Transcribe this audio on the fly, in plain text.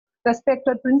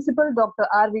Respected Principal Dr.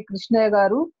 R.V. KRISHNAIAH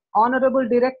garu, Honorable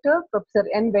Director Professor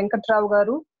N. Venkatrao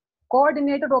garu,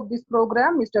 Coordinator of this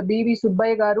program Mr. B.V.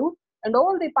 SUBBAIAH garu, and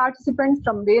all the participants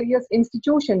from various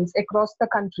institutions across the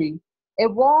country. A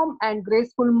warm and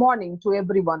graceful morning to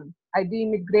everyone. I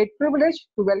deem it great privilege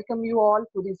to welcome you all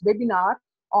to this webinar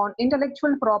on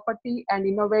intellectual property and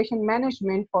innovation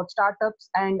management for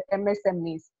startups and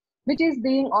MSMEs, which is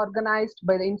being organized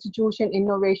by the Institution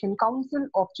Innovation Council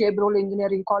of CHEBROLU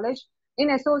Engineering College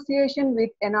in association with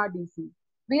NRDC.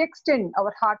 We extend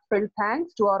our heartfelt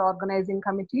thanks to our organizing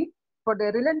committee for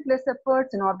their relentless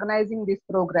efforts in organizing this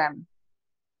program.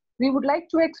 We would like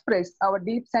to express our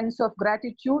deep sense of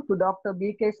gratitude to Dr.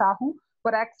 B.K. SAHU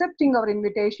for accepting our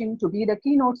invitation to be the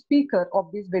keynote speaker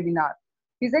of this webinar.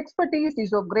 His expertise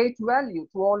is of great value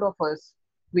to all of us.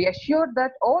 We assure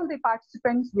that all the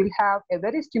participants will have a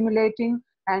very stimulating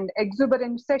and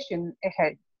exuberant session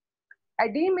ahead. I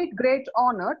deem it great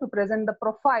honor to present the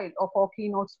profile of our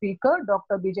keynote speaker,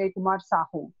 Dr. Bijay Kumar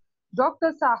SAHU.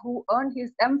 Dr. SAHU earned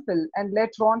his MPhil and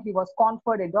later on he was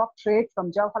conferred a doctorate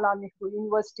from Jawaharlal Nehru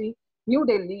University, New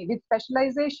Delhi with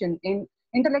specialization in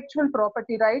intellectual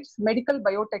property rights, medical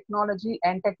biotechnology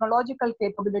and technological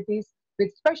capabilities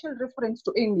with special reference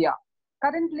to India.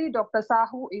 Currently, Dr.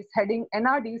 SAHU is heading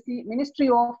NRDC Ministry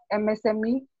of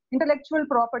MSME, Intellectual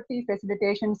Property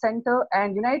Facilitation Center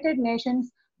and United Nations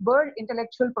World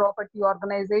Intellectual Property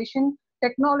Organization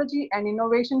Technology and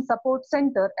Innovation Support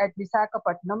Center at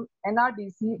Visakhapatnam,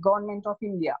 NRDC, Government of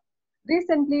India.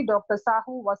 Recently, Dr.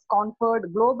 SAHU was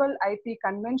conferred Global IP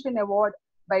Convention Award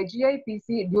by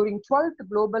GIPC during 12th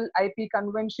Global IP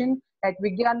Convention at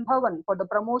Vigyan Bhavan for the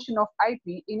promotion of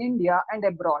IP in India and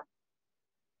abroad.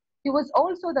 He was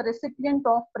also the recipient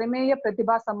of Prameya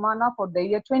Pratibha Sammana for the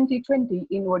year 2020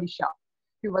 in Odisha.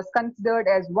 He was considered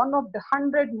as one of the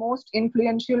 100 most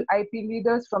influential IP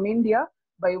leaders from India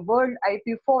by World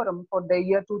IP Forum for the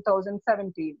year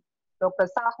 2017. Dr.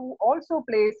 SAHU also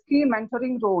plays key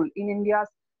mentoring role in India's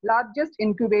largest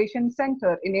incubation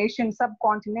center in Asian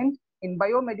subcontinent in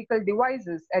biomedical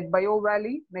devices at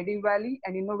BioValley, MediValley,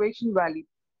 and Innovation Valley.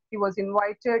 He was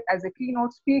invited as a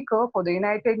keynote speaker for the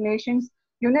United Nations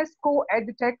UNESCO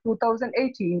EdTech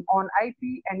 2018 on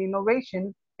IP and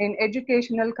innovation in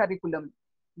educational curriculum.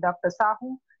 Dr.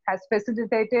 SAHU has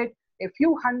facilitated a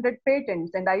few hundred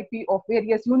patents and IP of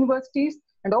various universities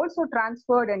and also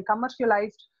transferred and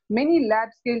commercialized many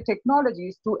lab-scale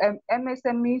technologies to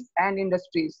MSMEs and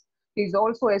industries. He is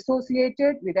also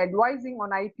associated with advising on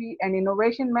IP and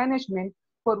innovation management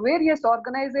for various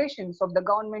organizations of the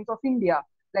Government of India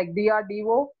like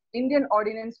DRDO, Indian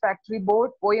Ordnance Factory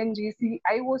Board, ONGC,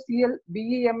 IOCL,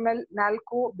 BEML,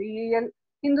 NALCO, BEL,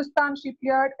 Hindustan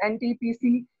Shipyard,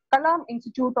 NTPC, Kalam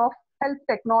Institute of Health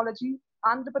Technology,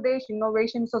 Andhra Pradesh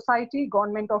Innovation Society,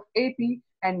 Government of AP,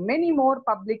 and many more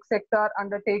public sector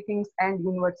undertakings and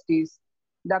universities.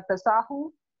 Dr. SAHU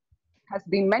has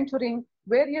been mentoring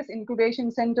various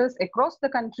incubation centers across the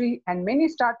country and many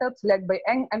startups led by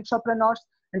young entrepreneurs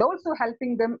and also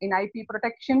helping them in IP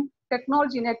protection,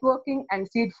 technology networking, and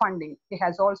seed funding. He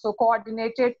has also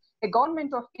coordinated a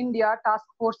Government of India task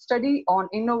force study on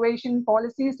innovation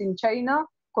policies in China,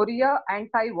 Korea, and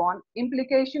Taiwan,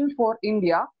 implication for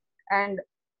India, and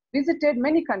visited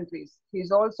many countries. He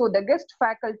is also the guest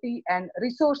faculty and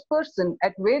resource person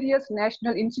at various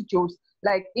national institutes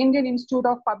like Indian Institute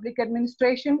of Public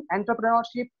Administration,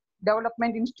 Entrepreneurship,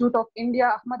 Development Institute of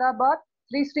India, Ahmedabad,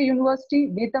 Sri Sri University,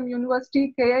 Beetham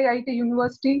University, KIIT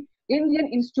University, Indian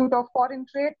Institute of Foreign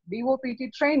Trade,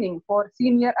 BOPT training for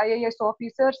senior IAS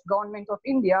officers, Government of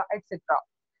India, etc.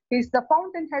 He is the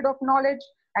fountainhead of knowledge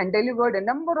and delivered a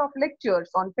number of lectures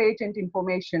on patent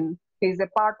information. He is a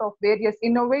part of various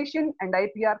innovation and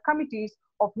IPR committees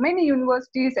of many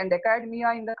universities and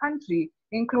academia in the country,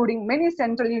 including many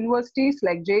central universities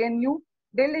like JNU,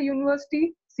 Delhi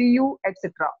University, CU,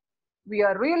 etc. We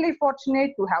are really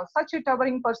fortunate to have such a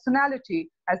towering personality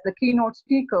as the keynote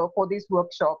speaker for this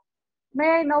workshop.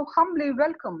 May I now humbly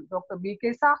welcome Dr.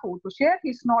 B.K. SAHU to share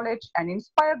his knowledge and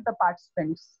inspire the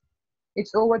participants.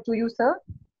 It's over to you, sir.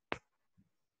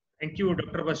 Thank you,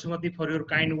 Dr. VASUMATHI, for your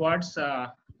kind words.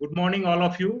 Good morning, all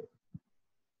of you.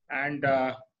 And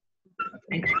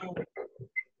thank you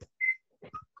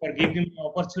for giving me the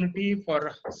opportunity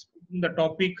for speaking the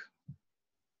topic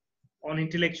on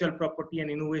intellectual property and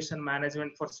innovation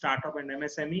management for startup and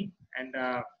MSME.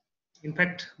 And in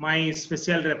fact, my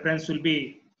special reference will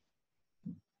be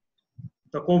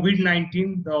the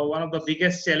COVID-19, one of the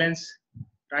biggest challenge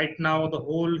right now the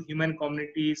whole human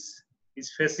community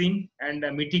is facing and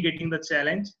mitigating the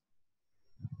challenge.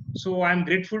 So I'm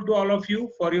grateful to all of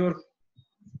you for your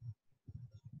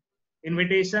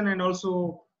invitation, and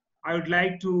also I would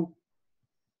like to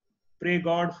pray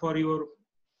God for your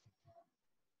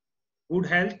good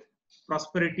health,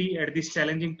 prosperity at this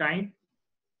challenging time.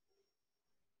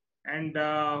 And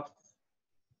I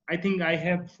think I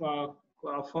have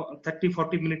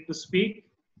 30-40 minutes to speak,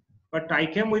 but I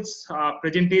came with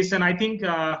presentation. I think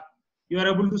you are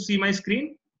able to see my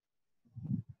screen.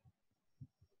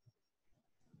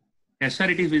 Yes, sir,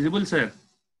 it is visible, sir.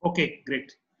 Okay,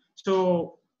 great.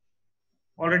 So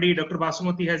already Dr.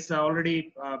 Basumati has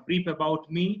already briefed about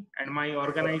me and my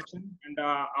organization and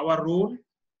our role.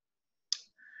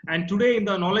 And today in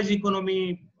the knowledge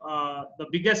economy, the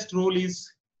biggest role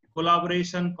is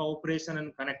collaboration, cooperation,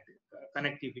 and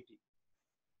connectivity.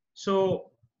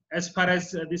 So as far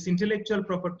as this intellectual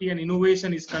property and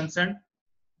innovation is concerned,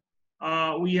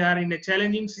 we are in a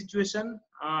challenging situation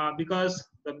because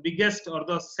the biggest or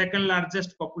the second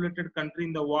largest populated country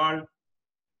in the world,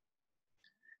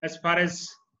 as far as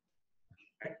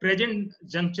at present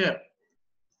juncture,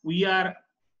 we are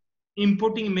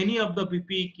importing many of the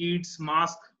PPE kits,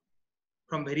 masks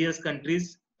from various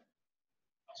countries.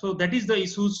 So that is the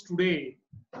issues today.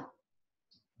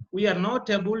 We are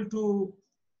not able to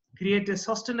create a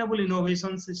sustainable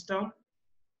innovation system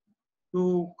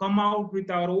to come out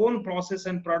with our own process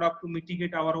and product to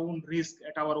mitigate our own risk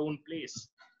at our own place.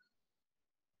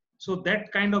 So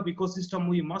that kind of ecosystem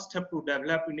we must have to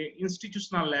develop in an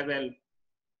institutional level,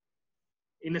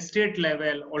 in a state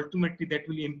level. Ultimately that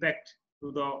will impact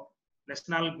to the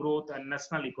national growth and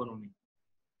national economy.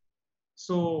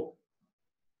 So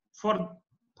for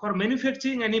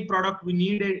manufacturing any product, we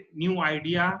need a new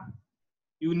idea,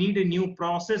 you need a new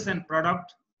process and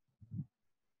product,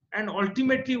 and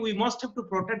ultimately we must have to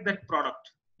protect that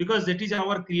product, because that is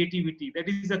our creativity. That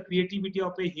is the creativity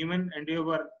of a human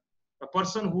endeavor. A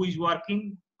person who is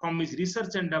working from his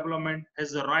research and development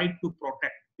has the right to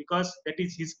protect, because that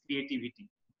is his creativity,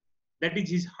 that is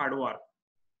his hard work.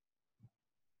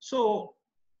 So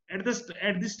at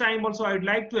this time also, I would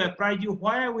like to apprise you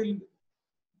why I will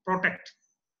protect.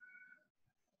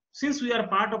 Since we are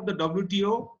part of the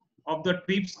WTO of the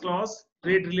TRIPS clause,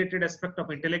 trade related aspect of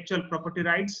intellectual property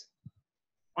rights,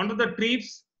 under the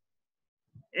TRIPS,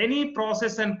 any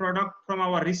process and product from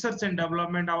our research and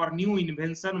development, our new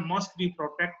invention must be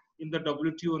protected in the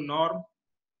WTO norm.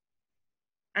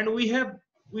 And we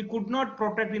could not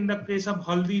protect in the case of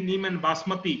haldi, neem and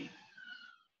basmati.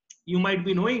 You might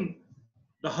be knowing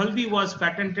the haldi was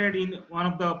patented in one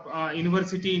of the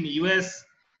university in US,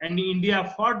 and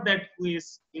India fought that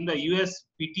case in the US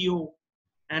PTO,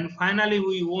 and finally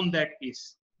we won that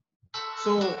case.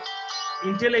 So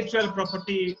intellectual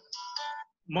property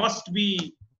must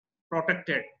be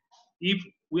protected. If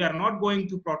we are not going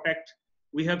to protect,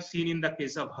 we have seen in the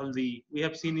case of haldi, we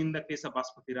have seen in the case of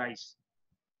basmati rice.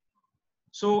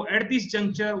 So at this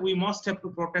juncture, we must have to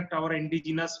protect our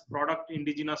indigenous product,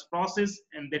 indigenous process,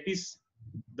 and that is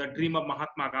the dream of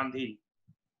Mahatma Gandhi,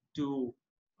 to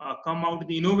come out with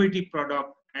the innovative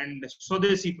product and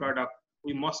Swadeshi product.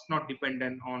 We must not depend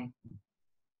on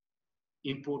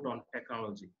import on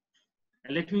technology.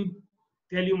 And let me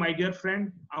tell you, my dear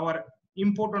friend, our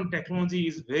import on technology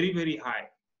is very, very high.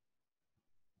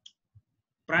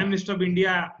 Prime Minister of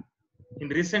India in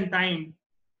recent time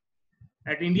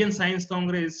at Indian Science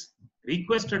Congress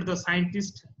requested the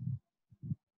scientists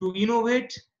to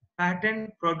innovate, patent,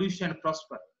 produce and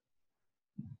prosper.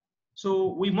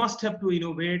 So we must have to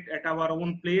innovate at our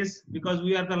own place, because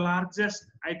we are the largest,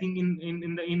 I think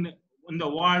in the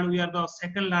world, we are the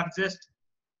second largest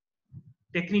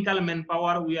technical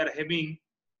manpower we are having,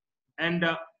 and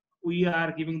we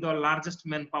are giving the largest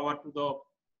manpower to the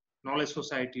knowledge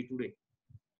society today.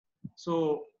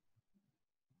 So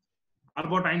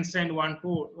Albert Einstein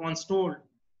once told,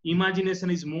 imagination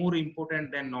is more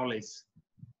important than knowledge.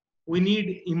 We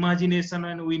need imagination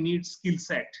and we need skill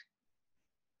set.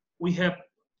 We have,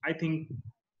 I think,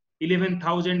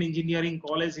 11,000 engineering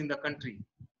colleges in the country.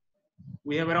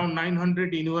 We have around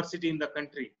 900 universities in the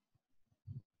country.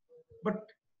 But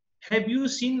have you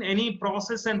seen any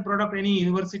process and product, any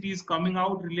universities coming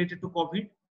out related to COVID?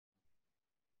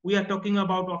 We are talking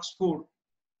about Oxford.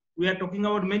 We are talking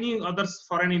about many other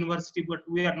foreign universities, but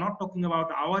we are not talking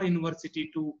about our university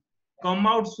to come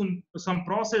out some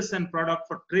process and product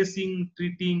for tracing,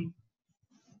 treating,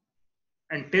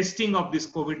 and testing of this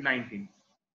COVID-19.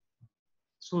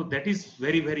 So that is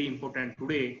very, very important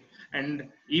today. And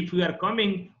if we are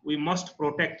coming, we must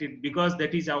protect it, because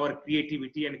that is our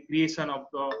creativity and creation of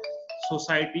the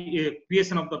society,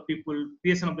 creation of the people,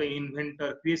 creation of the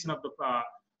inventor, creation of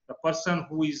the person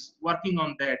who is working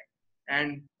on that.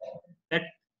 And that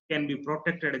can be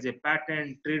protected as a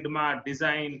patent, trademark,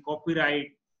 design,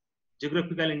 copyright.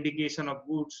 geographical indication of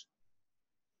goods.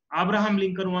 Abraham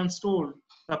Lincoln once told,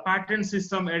 the patent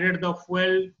system added the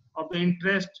fuel of the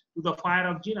interest to the fire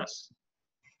of genius.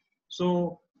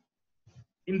 So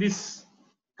in this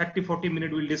 30-40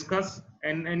 minutes we'll discuss,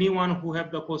 and anyone who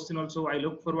have the question also, I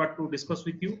look forward to discuss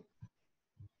with you.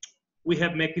 We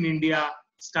have Make in India,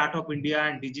 Startup India,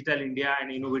 and Digital India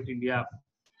and Innovate India.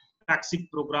 Flagship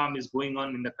program is going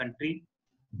on in the country,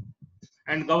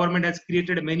 and government has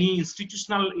created many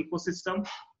institutional ecosystem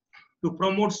to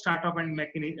promote startup and make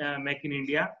in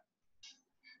India.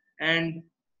 And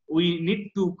we need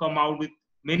to come out with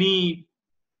many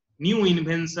new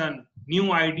invention,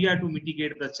 new idea to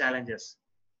mitigate the challenges.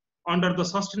 Under the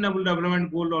Sustainable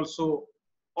Development Goal also,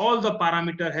 all the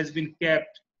parameter has been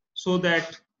kept so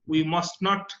that we must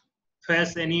not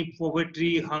face any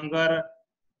poverty, hunger,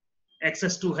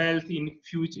 access to health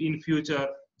in future.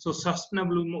 So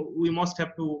sustainable, we must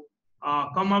have to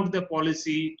come out with the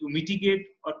policy to mitigate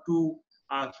or to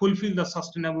fulfill the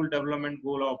Sustainable Development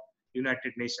Goal of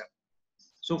United Nations.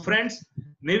 So friends,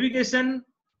 navigation,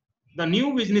 the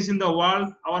new business in the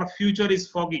world, our future is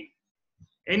foggy.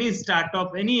 Any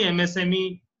startup, any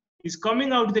MSME is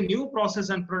coming out with a new process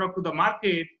and product to the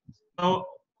market. So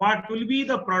what will be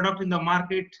the product in the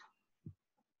market,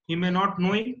 he may not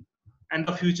know it, and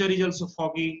the future is also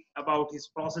foggy about his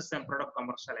process and product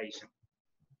commercialization.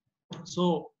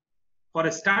 So for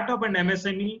a startup and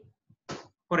MSME,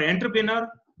 for an entrepreneur,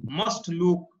 must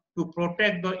look to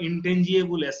protect the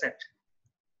intangible asset.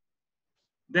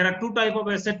 There are two types of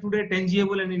asset today,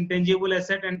 tangible and intangible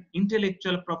asset, and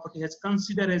intellectual property has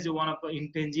considered as one of the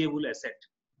intangible asset.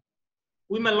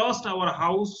 We may lost our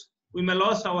house, we may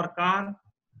lost our car,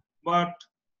 but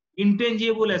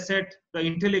intangible asset, the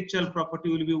intellectual property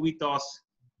will be with us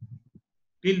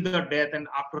till the death and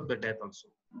after the death also.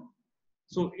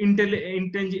 So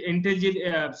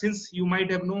since you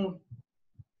might have known,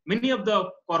 many of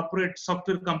the corporate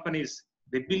software companies,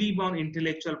 they believe on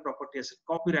intellectual property as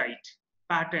copyright,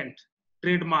 patent,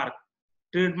 trademark.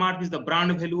 Trademark is the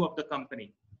brand value of the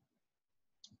company.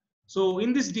 So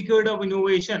in this decade of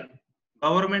innovation,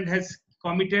 government has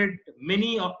committed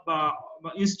many of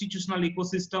institutional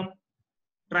ecosystem,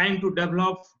 trying to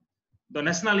develop the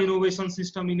national innovation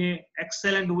system in an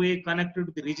excellent way, connected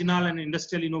to the regional and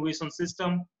industrial innovation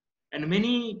system. And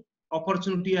many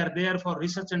opportunities are there for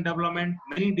research and development,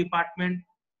 many Department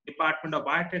of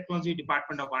Biotechnology,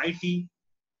 Department of IT,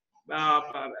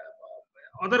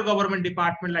 other government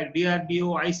department like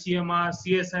DRDO, ICMR,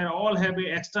 CSR, all have a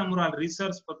extramural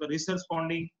research for the research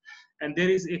funding. And there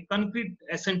is a concrete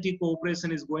S&T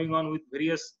cooperation is going on with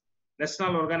various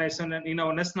national organizations and in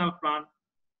our national plan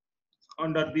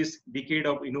under this decade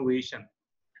of innovation.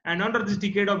 And under this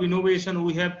decade of innovation,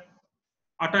 we have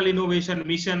Atal Innovation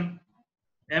Mission,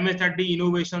 MHRD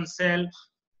Innovation Cell.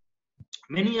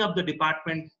 Many of the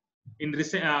department in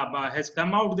has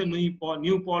come out with a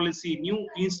new policy, new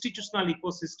institutional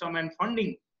ecosystem and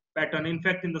funding pattern. In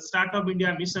fact, in the Startup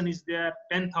India mission is there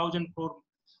 10,000 crore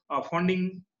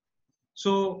funding.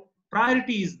 So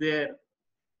priority is there,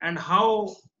 and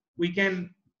how we can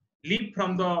leap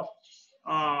from the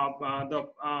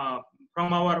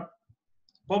from our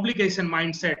publication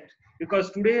mindset,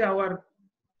 because today our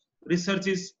research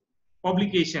is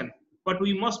publication, but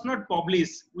we must not publish.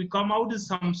 We come out with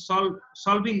some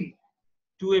solving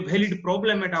to a valid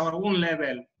problem at our own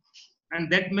level, and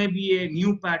that may be a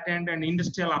new patent and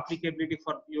industrial applicability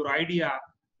for your idea.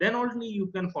 Then only you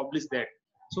can publish that.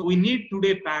 So we need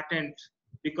today patent,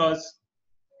 because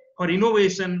for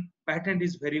innovation, patent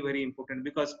is very, very important,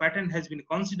 because patent has been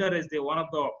considered as the one of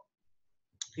the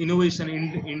innovation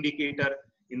indicator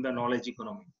in the knowledge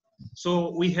economy.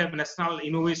 So we have National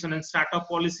Innovation and Startup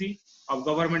Policy of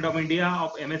Government of India,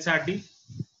 of MHRD.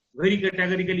 Very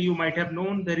categorically, you might have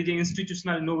known, there is an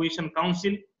Institutional Innovation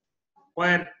Council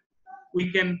where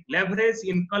we can leverage,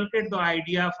 inculcate the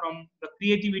idea from the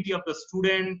creativity of the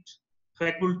student,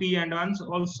 faculty, and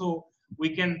also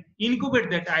we can incubate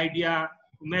that idea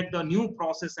to make the new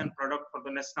process and product for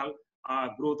the national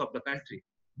growth of the country.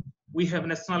 We have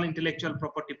National Intellectual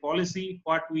Property Policy,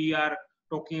 what we are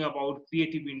talking about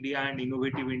Creative India and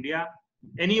Innovative India.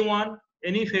 Anyone,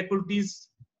 any faculties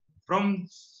from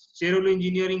CHEBROLU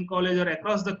Engineering College or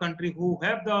across the country who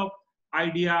have the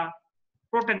idea,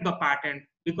 protect the patent,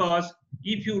 because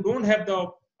if you don't have the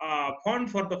fund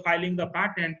for the filing the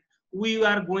patent, we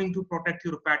are going to protect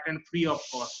your patent free of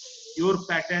cost. Your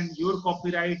patent, your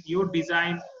copyright, your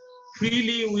design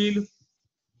freely will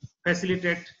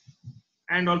facilitate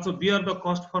and also bear the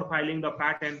cost for filing the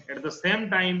patent. At the same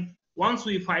time, once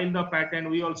we file the patent,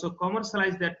 we also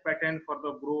commercialize that patent for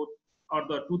the growth or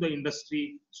to the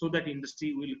industry, so that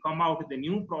industry will come out with a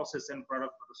new process and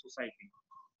product for the society.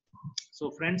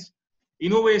 So friends,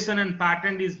 innovation and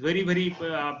patent is very, very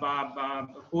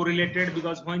correlated,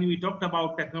 because when we talked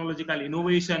about technological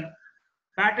innovation,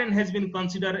 patent has been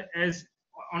considered as,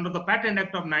 under the Patent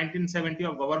Act of 1970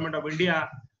 of Government of India,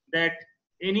 that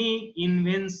any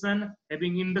invention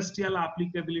having industrial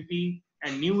applicability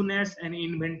and newness and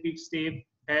inventive step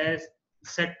has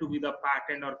said to be the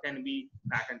patent or can be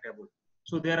patentable.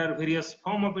 So there are various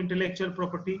forms of intellectual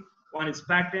property. One is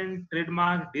patent,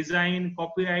 trademark, design,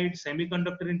 copyright,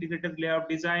 semiconductor integrated layout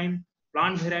design,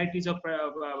 plant varieties of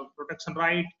protection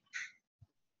right,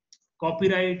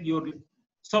 copyright. Your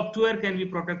software can be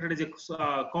protected as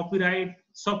a copyright.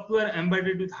 Software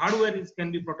embedded with hardware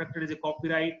can be protected as a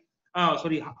copyright.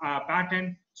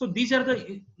 Patent. So these are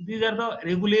the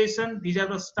regulation. These are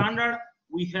the standard.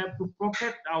 We have to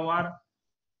protect our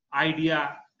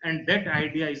idea, and that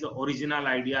idea is the original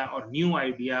idea or new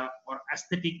idea or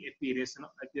aesthetic appearance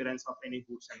of any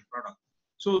goods and product.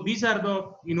 So these are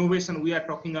the innovation we are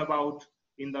talking about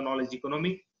in the knowledge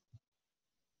economy.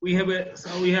 We have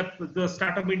the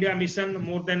Startup India mission.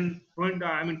 More than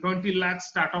 20 lakh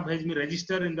startup has been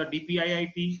registered in the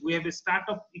DPIIT. We have a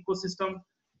startup ecosystem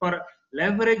for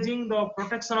leveraging the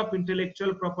protection of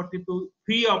intellectual property to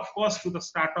free of cost to the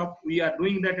startup. We are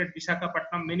doing that at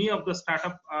Visakhapatnam. Many of the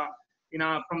startup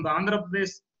from the Andhra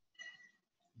Pradesh,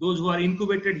 those who are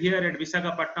incubated here at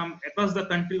Visakhapatnam, across the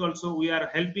country also, we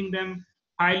are helping them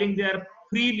filing their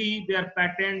freely their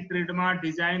patent, trademark,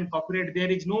 design, copyright. There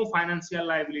is no financial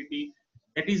liability.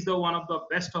 That is the one of the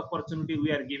best opportunity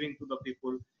we are giving to the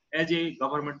people as a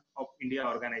Government of India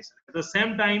organization. At the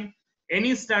same time,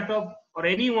 any startup or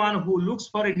anyone who looks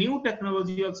for a new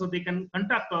technology also, they can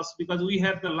contact us, because we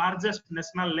have the largest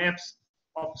national labs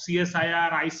of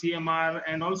CSIR, ICMR,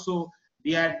 and also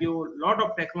DRDO. Lot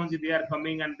of technology they are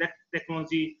coming, and that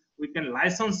technology we can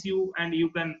license you, and you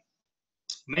can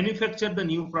manufacture the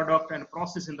new product and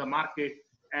process in the market,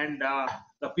 and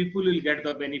the people will get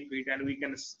the benefit, and we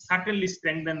can certainly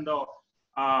strengthen the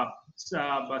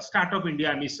Startup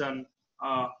India mission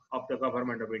of the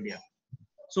Government of India.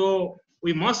 So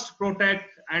we must protect,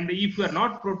 and if we are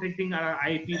not protecting our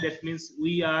IP, that means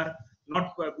we are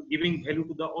not giving value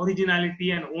to the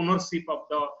originality and ownership of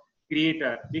the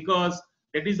creator, because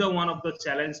that is the one of the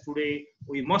challenge today.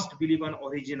 We must believe on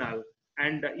original,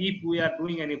 and if we are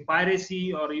doing any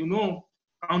piracy or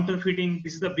counterfeiting,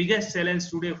 this is the biggest challenge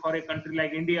today for a country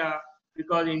like India,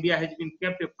 because India has been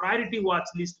kept a priority watch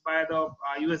list by the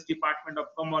US Department of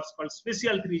Commerce called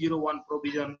Special 301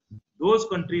 provision, those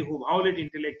countries who violate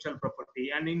intellectual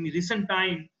property. And in recent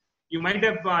time, you might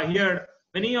have heard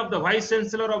many of the vice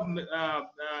chancellor of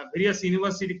various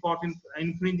university caught in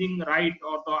infringing right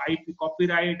or the IP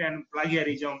copyright and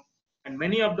plagiarism, and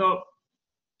many of the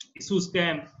issues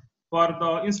came for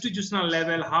the institutional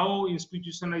level, how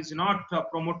institution is not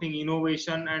promoting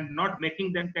innovation and not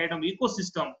making that kind of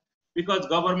ecosystem, because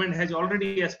government has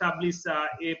already established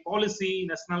a policy,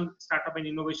 National Startup and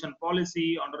Innovation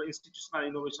Policy under Institutional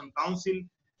Innovation Council,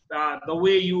 the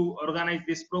way you organize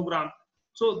this program.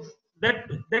 So that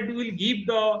will give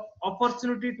the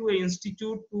opportunity to an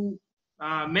institute to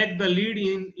make the lead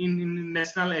in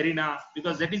national arena,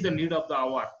 because that is the need of the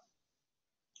hour.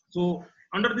 So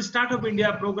under the Startup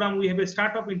India program, we have a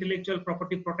Startup Intellectual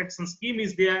Property Protection Scheme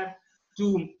is there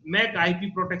to make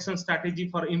IP protection strategy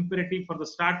for imperative for the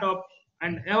startup,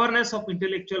 and awareness of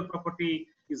intellectual property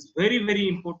is very, very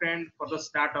important for the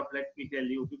startup, let me tell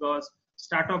you, because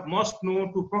startup must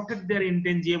know to protect their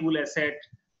intangible asset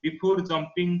before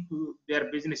jumping to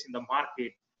their business in the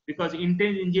market, because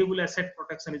intangible asset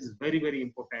protection is very, very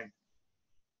important.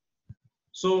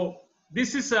 So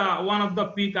this is one of the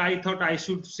peak I thought I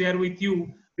should share with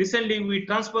you. Recently, we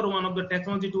transferred one of the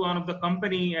technology to one of the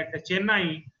company at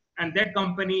Chennai, and that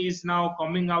company is now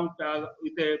coming out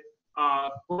with a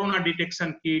corona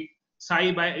detection kit,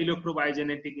 SAHU by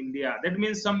Electrobiogenetic India. That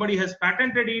means somebody has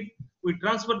patented it. We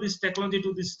transfer this technology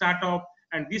to this startup,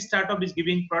 and this startup is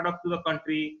giving product to the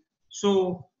country.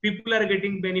 So people are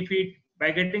getting benefit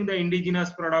by getting the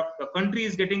indigenous product. The country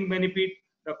is getting benefit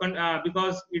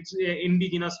because it's an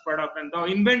indigenous product, and the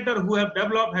inventor who have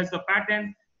developed has the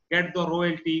patent, get the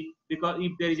royalty, because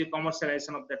if there is a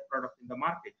commercialization of that product in the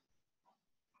market.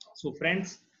 So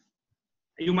friends,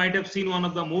 you might have seen one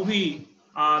of the movie,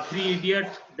 Three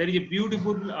Idiots. There is a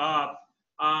beautiful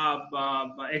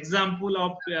example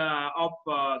of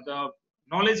the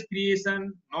knowledge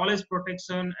creation, knowledge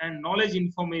protection, and knowledge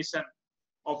information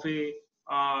of a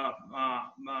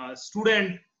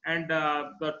student. And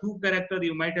the two characters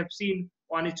you might have seen,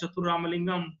 one is Chatur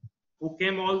Ramalingam, who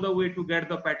came all the way to get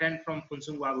the patent from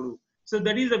Funsung Wagadu. So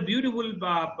that is a beautiful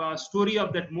story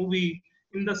of that movie.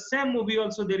 In the same movie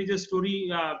also there is a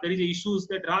story, there is issues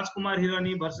that Rajkumar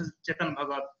Hirani versus Chetan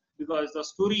Bhagat, because the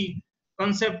story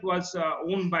concept was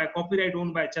copyright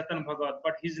owned by Chetan Bhagat,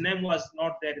 but his name was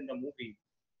not there in the movie.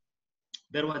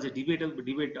 There was a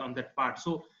debate on that part.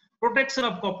 So protection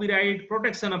of copyright,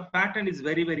 protection of patent is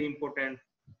very, very important.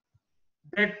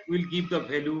 That will give the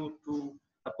value to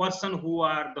the person who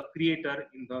are the creator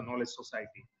in the knowledge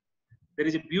society. There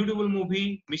is a beautiful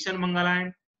movie, Mission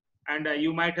Mangaland, and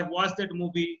you might have watched that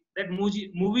movie. That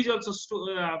movie is also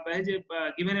has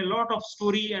given a lot of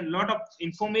story and lot of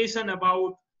information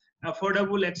about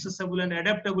affordable, accessible, and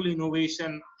adaptable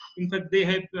innovation. In fact, they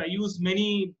have used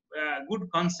many good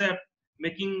concepts,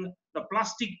 making the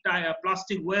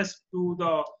plastic waste to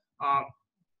the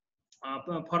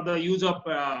for the use of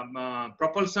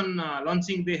propulsion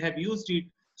launching. They have used it.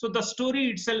 So the story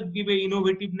itself give a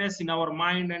innovativeness in our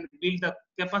mind and build the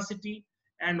capacity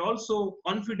and also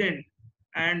confident,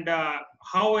 and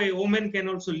how a woman can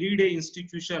also lead a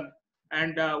institution.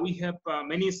 And we have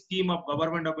many scheme of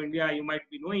Government of India. You might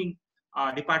be knowing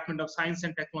Department of Science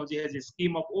and Technology has a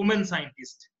scheme of women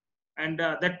scientists, and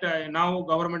now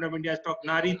Government of India has talked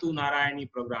Nari to Narayani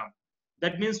program.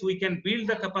 That means we can build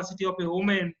the capacity of a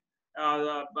woman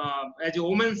as a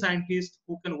woman scientist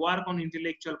who can work on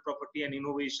intellectual property and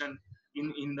innovation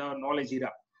in the knowledge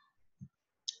era.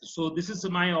 So this is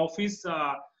my office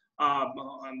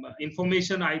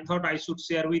information I thought I should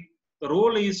share with. The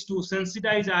role is to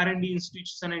sensitize R&D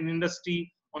institution and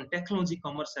industry on technology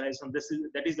commercialization.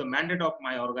 That is the mandate of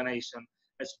my organization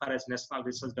as far as National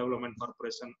Research Development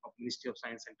Corporation of Ministry of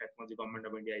Science and Technology, Government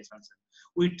of India is concerned.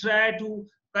 We try to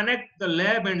connect the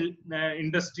lab and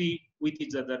industry with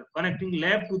each other, connecting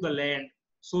lab to the land,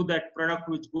 so that product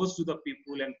which goes to the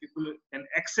people and people can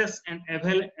access and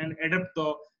avail and adapt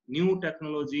the new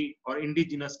technology or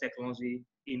indigenous technology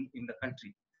in the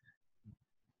country.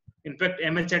 In fact,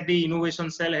 MHRD Innovation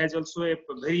Cell has also a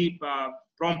very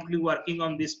promptly working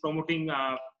on this, promoting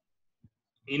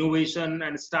innovation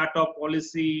and startup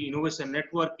policy, innovation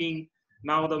networking.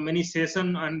 Now the many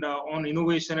sessions and on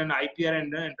innovation and IPR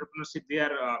and entrepreneurship they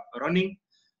are running.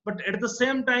 But at the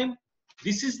same time,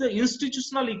 this is the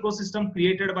institutional ecosystem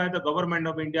created by the Government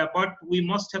of India, but we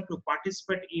must have to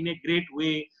participate in a great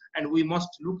way, and we must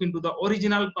look into the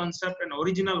original concept and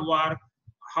original work,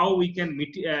 how we can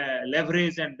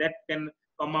leverage, and that can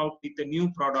come out with a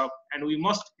new product. And we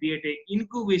must create an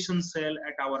incubation cell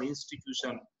at our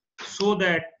institution, so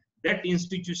that that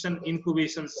institution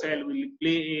incubation cell will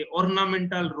play a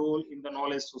ornamental role in the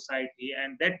knowledge society,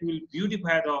 and that will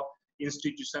beautify the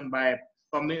institution by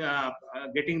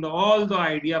getting all the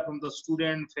idea from the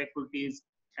student faculties,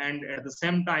 and at the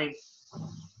same time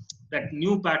that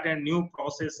new pattern, new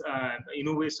process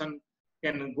innovation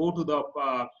can go to the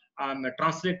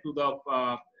translate to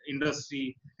the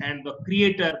industry, and the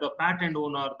creator, the patent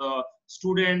owner, the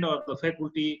student or the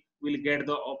faculty will get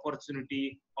the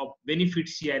opportunity of benefit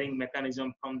sharing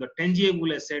mechanism from the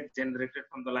tangible asset generated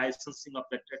from the licensing of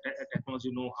the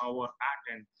technology know-how or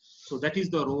patent. So that is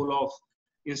the role of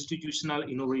Institutional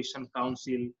Innovation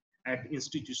Council at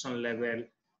institutional level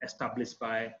established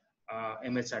by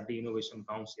MHRD Innovation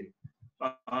Council.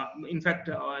 In fact,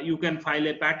 you can file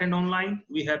a patent online.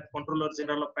 We have Controller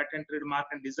General of Patent, Trademark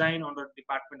and Design under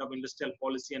Department of Industrial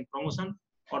Policy and Promotion,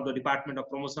 or the Department of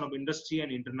Promotion of Industry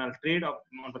and Internal Trade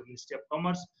under Ministry of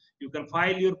Commerce. You can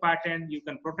file your patent, you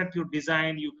can protect your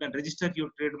design, you can register your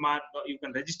trademark, you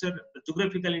can register the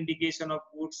geographical indication of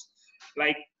goods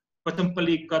like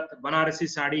Pachampali Kat, Banarasi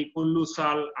Sadi, Kullu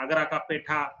Sal, Agra Ka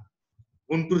Petha,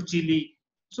 Guntur Chili.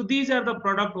 So these are the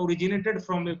product originated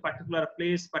from a particular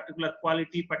place, particular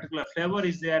quality, particular flavor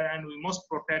is there, and we must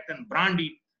protect and brand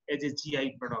it as a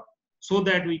GI product, so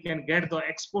that we can get the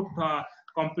export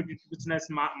competitiveness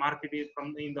market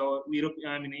from in the Europe,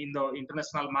 in the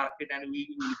international market, and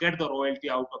we will get the royalty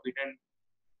out of it. And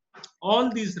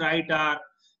all these rights are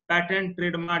patent,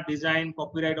 trademark, design,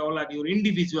 copyright, all are your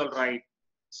individual right.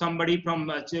 Somebody from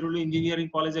CHEBROLU Engineering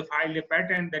College filed a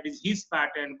patent, that is his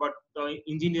patent, but the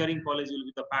engineering college will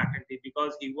be the patentee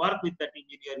because he worked with that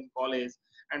engineering college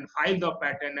and filed the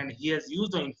patent, and he has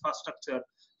used the infrastructure.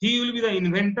 He will be the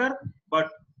inventor, but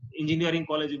engineering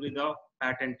college will be the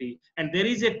patentee. And there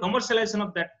is a commercialization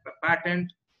of that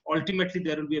patent. Ultimately,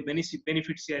 there will be a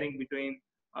benefit sharing between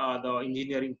the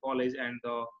engineering college and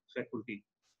the faculty.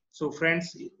 So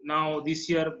friends, now this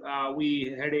year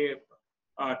we had a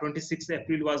 26th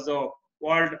April was the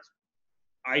World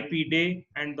IP Day,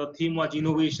 and the theme was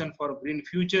innovation for green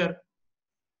future.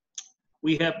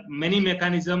 We have many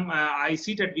mechanisms. I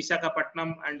sit at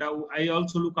Visakhapatnam, and I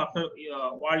also look after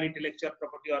World Intellectual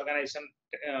Property Organization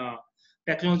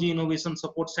Technology Innovation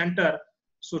Support Center.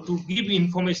 So to give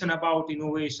information about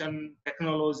innovation,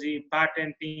 technology,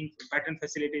 patenting, patent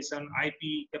facilitation,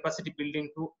 IP, capacity building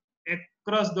to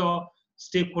across the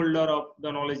stakeholder of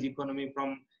the knowledge economy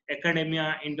from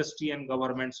academia, industry, and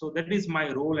government. So that is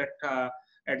my role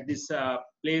at this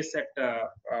place at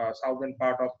southern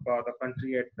part of the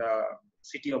country at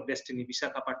City of Destiny,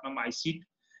 Visakhapatnam. I sit.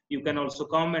 You can also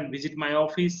come and visit my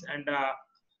office, and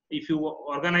if you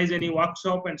organize any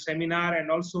workshop and seminar and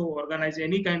also organize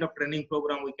any kind of training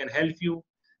program, we can help you.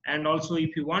 And also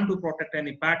if you want to protect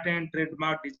any patent,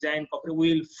 trademark, design, copyright,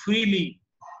 we will freely,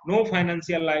 no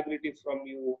financial liability from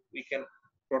you, we can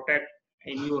protect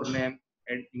in your name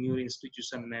and in your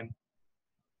institution name.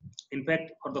 In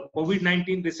fact, for the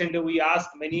COVID-19, recently we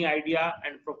asked many idea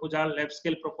and proposal, lab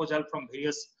scale proposal from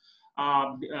various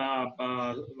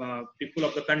people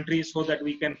of the country so that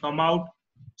we can come out,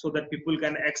 so that people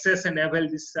can access and avail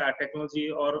this technology,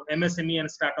 or MSME and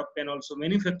startup can also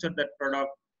manufacture that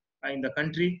product in the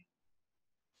country.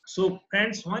 So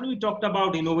friends, when we talked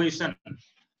about innovation,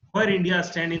 where India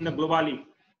stands in the globally,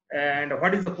 and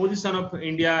what is the position of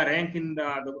India rank in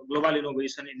the global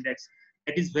innovation index,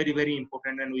 that is very, very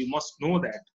important, and we must know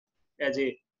that as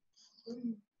a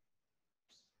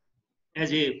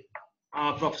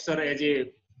professor, as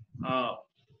a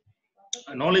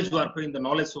knowledge worker in the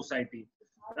knowledge society.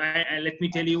 Let me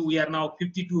tell you, we are now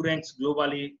 52 ranks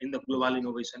globally in the Global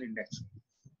Innovation Index.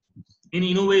 In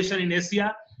innovation in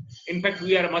Asia, in fact,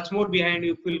 we are much more behind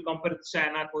if we compare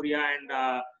China, Korea, and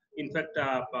in fact,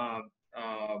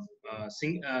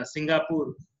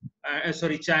 Singapore,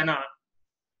 China.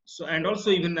 So, and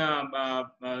also even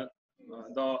the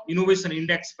innovation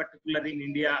index, particularly in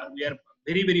India, we are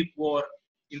very, very poor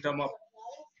in terms of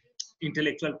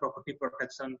intellectual property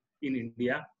protection in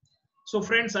India. So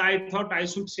friends, I thought I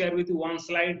should share with you one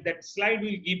slide. That slide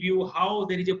will give you how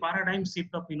there is a paradigm shift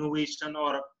of innovation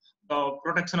or the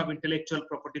protection of intellectual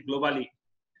property globally.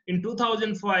 In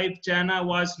 2005, China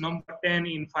was number 10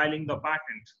 in filing the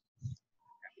patent,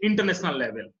 international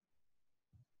level.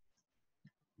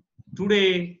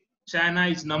 Today, China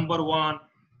is number 1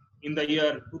 in the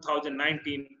year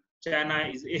 2019. China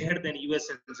is ahead than US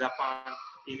and Japan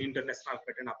in international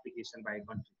patent application by a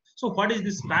country. So what is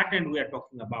this patent we are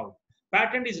talking about?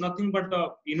 Patent is nothing but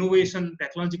the innovation,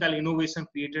 technological innovation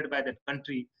created by that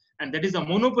country, and that is a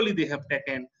monopoly they have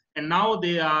taken, and now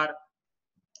they are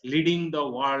leading the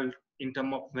world in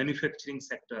terms of manufacturing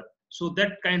sector. So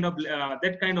that kind of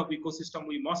ecosystem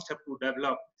we must have to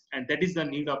develop, and that is the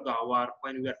need of the hour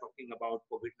when we are talking about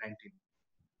COVID-19.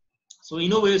 So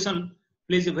innovation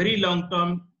plays a very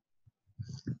long-term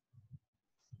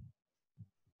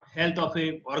health of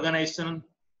a organization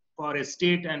for a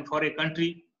state and for a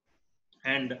country,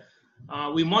 and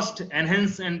we must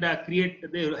enhance and create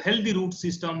the healthy root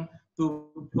system to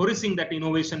flourishing that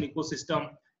innovation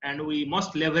ecosystem, and we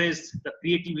must leverage the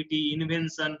creativity,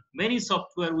 invention. Many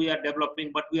software we are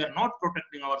developing, but we are not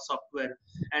protecting our software,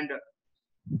 and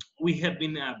we have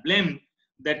been blamed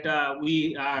that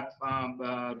we are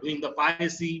doing the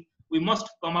piracy. We must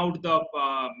come out the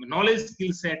knowledge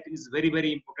skill set is very,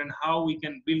 very important. How we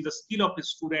can build the skill of a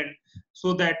student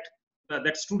so that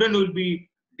that student will be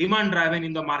demand driven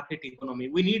in the market economy.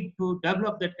 We need to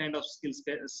develop that kind of skill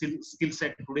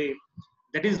set today.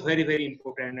 That is very, very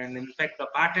important. And in fact, the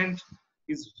patent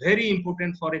is very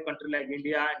important for a country like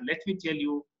India. And let me tell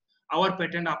you, our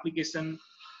patent application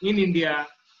in India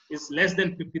is less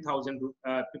than 50,000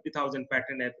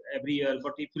 patent every year.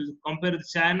 But if you compare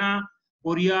China,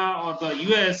 Korea, or the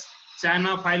US,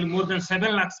 China file more than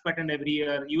 7 lakhs patent every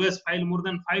year. US file more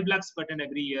than 5 lakhs patent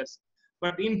every year.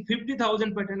 But in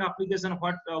 50,000 patent application,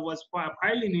 what was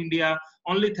filed in India,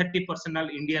 only 30%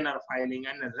 are Indian are filing,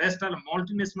 and the rest are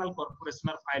multinational corporations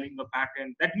are filing the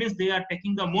patent. That means they are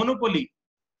taking the monopoly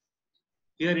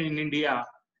here in India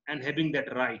and having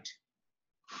that right.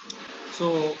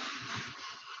 So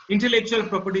intellectual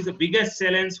property is the biggest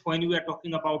challenge when we are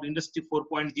talking about Industry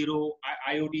 4.0,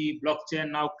 IoT,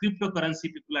 blockchain, now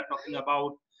cryptocurrency people are talking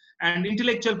about. And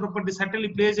intellectual property certainly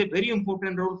plays a very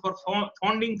important role for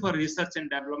funding for research and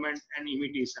development and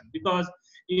imitation, because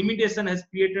imitation has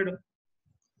created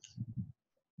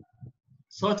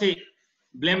such a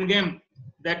blame game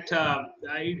that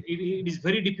it is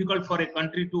very difficult for a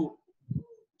country to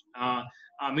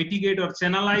mitigate or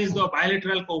channelize the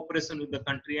bilateral cooperation with the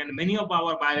country. And many of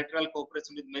our bilateral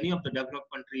cooperation with many of the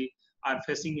developed countries are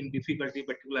facing in difficulty,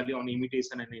 particularly on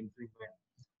imitation and infringement.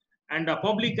 And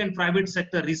public and private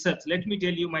sector research, let me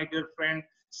tell you, my dear friend,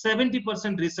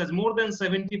 70% research, more than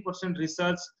 70%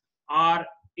 research are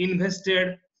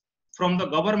invested from the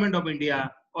government of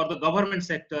India or the government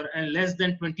sector, and less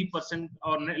than 20%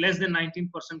 or less than 19%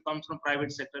 comes from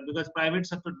private sector, because private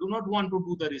sector do not want to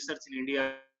do the research in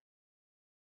India.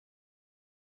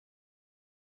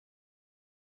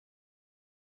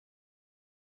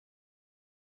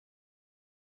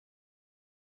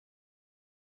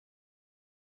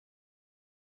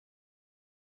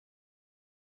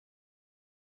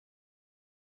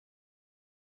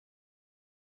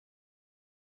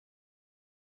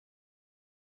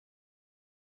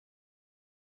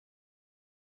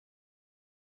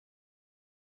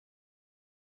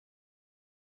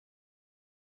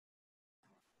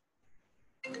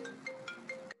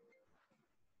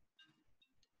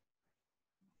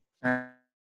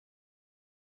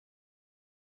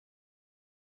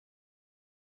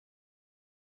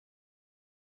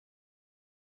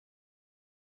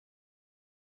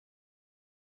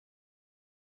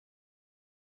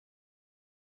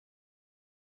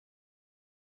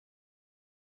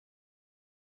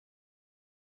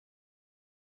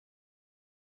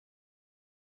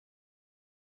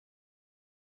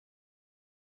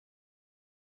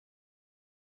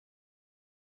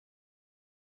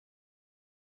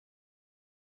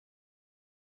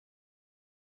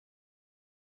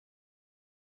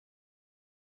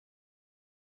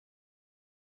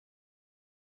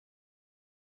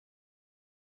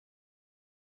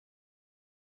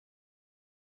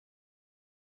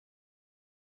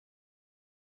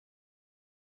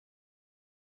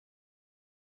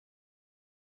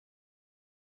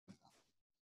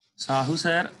 Sahu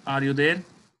sir, are you there?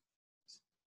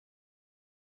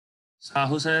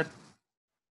 Sahu sir.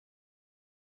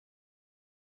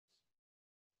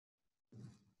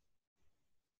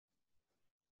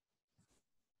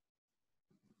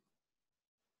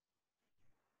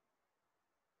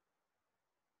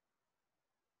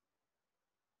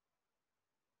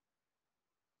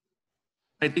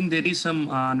 I think there is some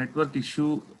network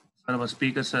issue for our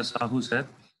speaker, sir, Sahu sir.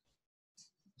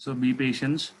 So be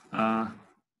patient.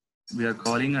 We are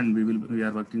calling and we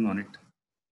are working on it.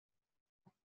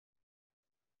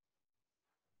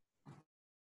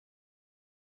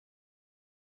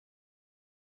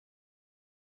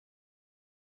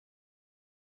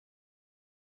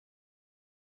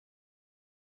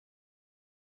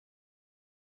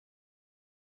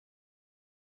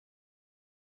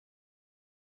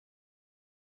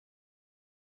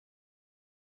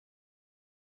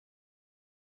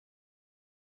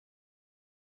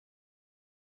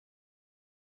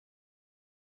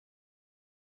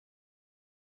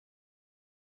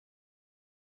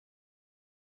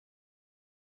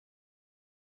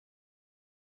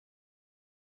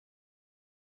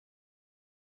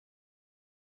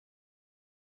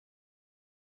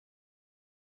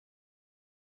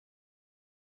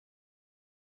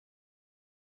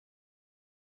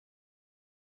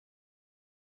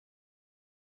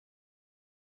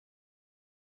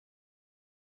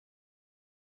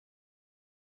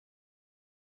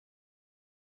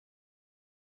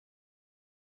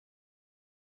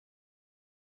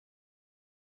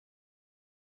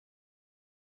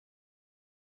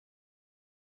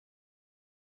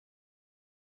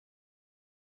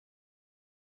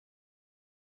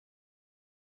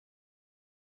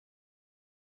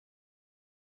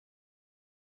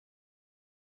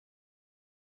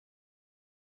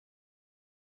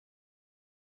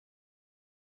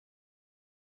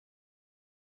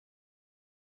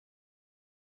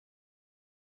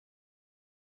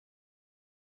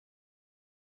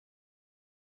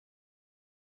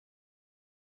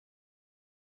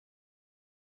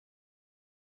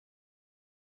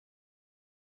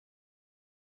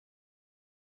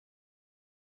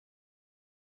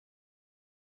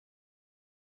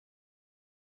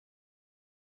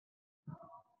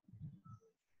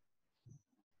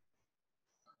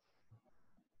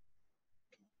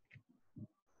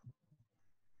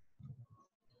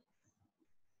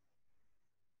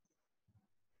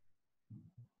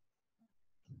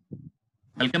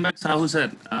 Welcome back, Sahu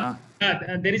sir.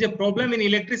 There is a problem in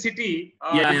electricity.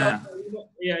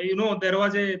 There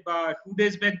was a 2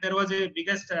 days back, there was a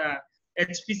biggest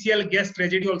HPCL gas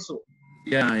tragedy also.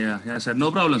 Yeah, sir.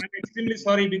 No problem. I'm extremely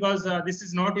sorry because this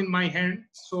is not in my hand.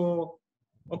 So,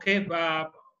 okay,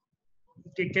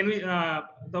 can we?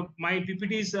 My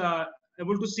PPT is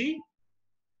able to see.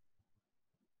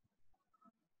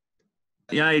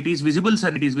 Yeah, it is visible,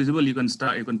 sir. It is visible. You can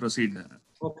start. You can proceed.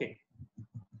 Okay.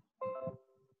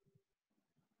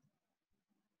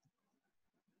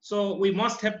 So we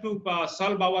must have to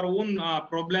solve our own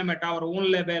problem at our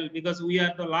own level, because we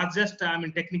are the largest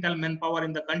technical manpower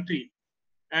in the country,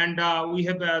 and we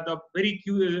have the very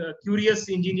curious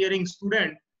engineering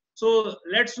student. So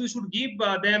we should give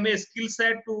them a skill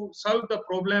set to solve the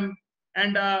problem,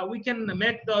 and we can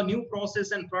make the new process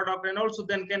and product, and also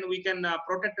then we can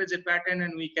protect as a patent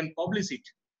and we can publish it.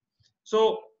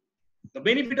 So the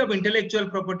benefit of intellectual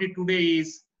property today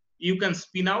is you can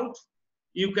spin out,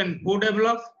 you can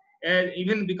co-develop,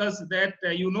 even because that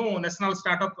National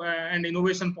Startup and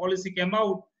Innovation Policy came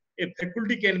out, a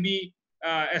faculty can be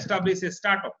establish a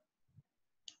startup,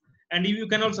 and you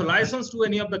can also license to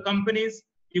any of the companies.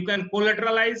 You can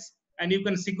collateralize and you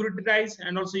can securitize,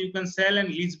 and also you can sell and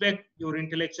lease back your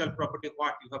intellectual property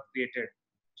what you have created.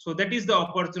 So that is the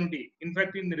opportunity. In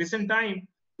fact, in recent time,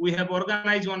 we have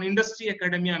organized one industry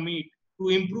academia meet to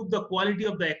improve the quality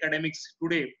of the academics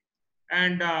today.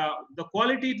 And the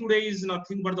quality today is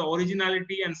nothing but the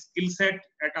originality and skill set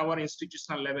at our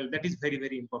institutional level. That is very,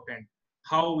 very important.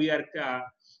 How we are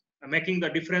making the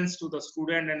difference to the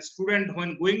student, and student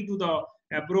when going to the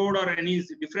abroad or any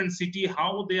different city,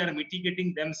 how they are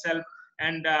mitigating themselves,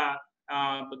 and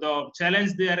the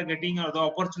challenge they are getting or the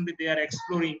opportunity they are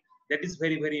exploring. That is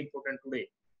very, very important today.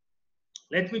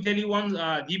 Let me tell you one,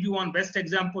 give you one best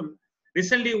example.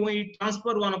 Recently, we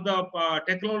transferred one of the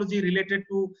technology related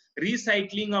to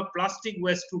recycling of plastic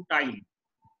waste to tile.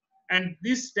 And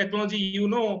this technology,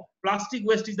 plastic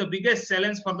waste is the biggest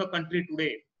challenge for the country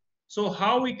today. So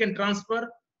how we can transfer,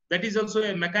 that is also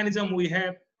a mechanism we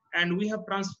have, and we have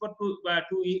transferred to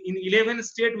in 11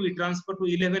 states, we transfer to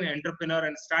 11 entrepreneur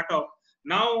and startup.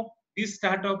 Now, these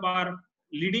startup are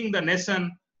leading the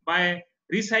nation by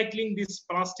recycling this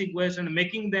plastic waste and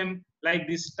making them like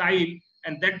this tile,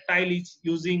 and that tile is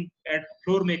using at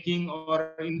floor making,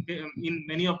 or in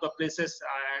many of the places,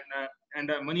 and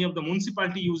many of the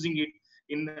municipality using it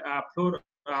in floor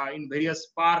in various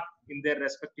park in their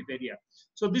respective area.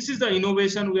 So this is the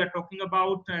innovation we are talking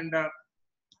about,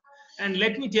 and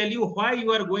let me tell you why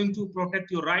you are going to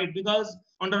protect your right, because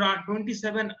under Article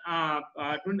 27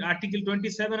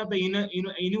 of the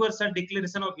Universal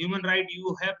Declaration of Human Rights,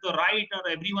 you have the right, or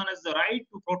everyone has the right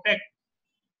to protect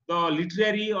the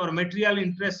literary or material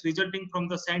interest resulting from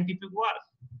the scientific work.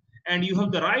 And you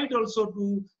have the right also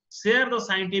to share the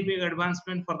scientific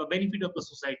advancement for the benefit of the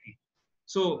society.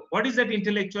 So what is that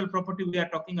intellectual property we are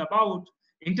talking about?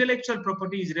 Intellectual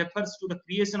property refers to the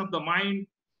creation of the mind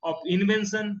of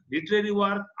invention, literary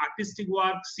work, artistic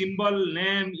work, symbol,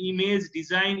 name, image,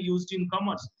 design used in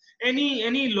commerce.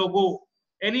 Any logo,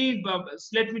 let me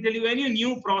tell you, any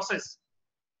new process.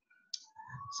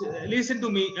 So listen to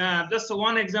me, just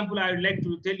one example I would like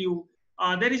to tell you.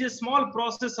 There is a small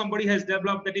process somebody has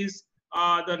developed, that is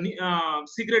the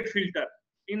cigarette filter.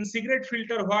 In cigarette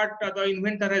filter, what the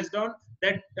inventor has done,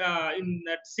 that in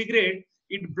that cigarette,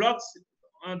 it blocks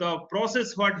the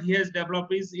process what he has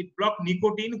developed is it blocks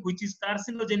nicotine, which is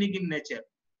carcinogenic in nature.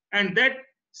 And that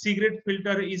cigarette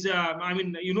filter is,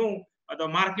 the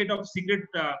market of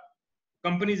cigarette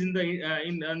companies in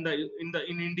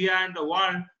India and the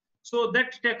world. So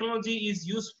that technology is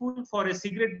useful for a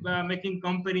cigarette making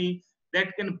company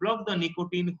that can block the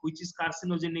nicotine, which is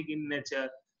carcinogenic in nature.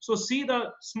 So see,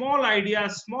 the small idea,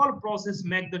 small process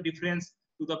make the difference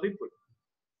to the people.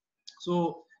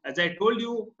 So as I told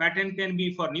you, patent can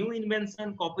be for new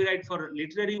invention, copyright for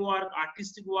literary work,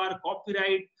 artistic work,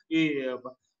 copyright,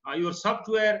 your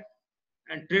software,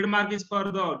 and trademark is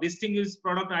for the distinguished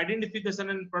product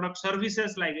identification and product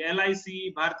services like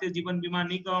LIC, Bharatiya Jeevan Bima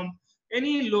Nigam,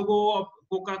 any logo of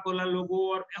Coca-Cola logo,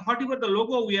 or whatever the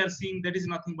logo we are seeing, that is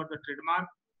nothing but the trademark.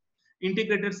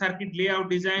 Integrated circuit layout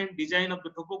design, design of the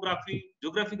topography,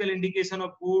 geographical indication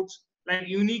of goods, like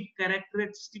unique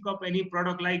characteristic of any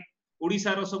product like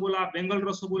Odisha Rasagola, Bengal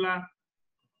Rasagola,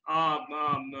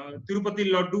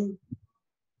 Tirupati Laddu.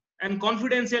 And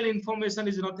confidential information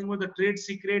is nothing but the trade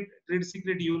secret. Trade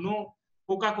secret,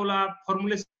 Coca-Cola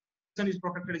formulation is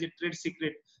protected as a trade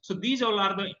secret. So these all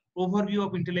are the overview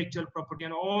of intellectual property,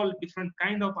 and all different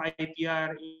kind of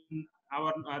IPR in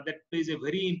our that plays a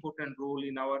very important role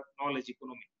in our knowledge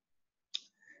economy.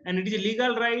 And it is a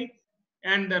legal right,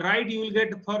 and the right you will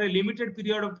get for a limited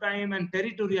period of time and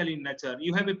territorial in nature.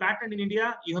 You have a patent in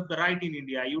India, you have the right in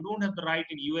India. You don't have the right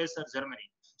in US or Germany.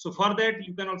 So for that,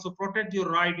 you can also protect your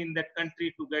right in that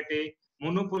country to get a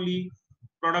monopoly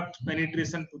product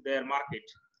penetration to their market.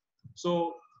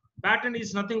 So patent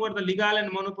is nothing but the legal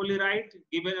and monopoly right,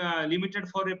 given limited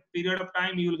for a period of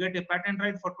time. You will get a patent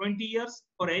right for 20 years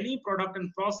for any product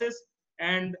and process,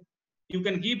 and you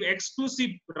can give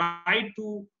exclusive right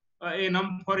to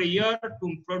for a year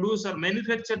to produce or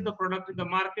manufacture the product in the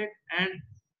market. And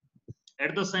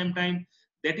at the same time,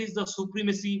 that is the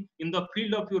supremacy in the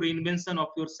field of your invention of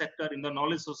your sector in the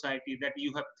knowledge society, that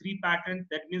you have 3 patents.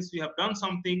 That means you have done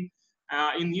something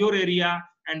in your area,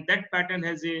 and that patent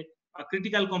has a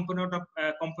critical component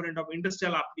of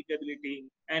industrial applicability,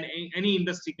 and any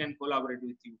industry can collaborate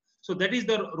with you. So that is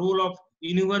the role of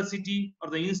university or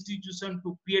the institution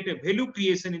to create a value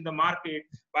creation in the market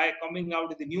by coming out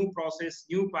with a new process,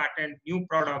 new patent, new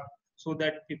product, so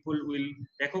that people will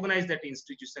recognize that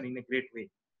institution in a great way.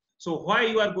 So why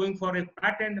you are going for a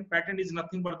patent? Patent is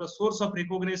nothing but the source of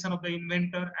recognition of the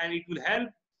inventor, and it will help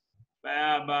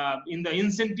in the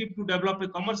incentive to develop a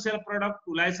commercial product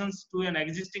to license to an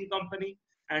existing company,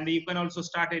 and you can also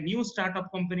start a new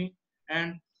startup company.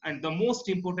 And the most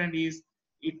important is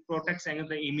it protects against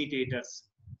the imitators.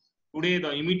 Today,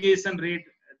 the imitation rate,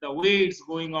 the way it's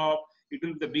going up, it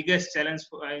will be the biggest challenge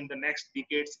in the next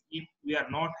decades if we are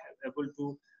not able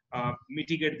to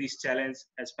mitigate this challenge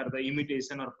as per the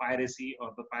imitation or piracy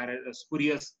or the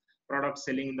spurious product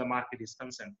selling in the market is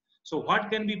concerned. So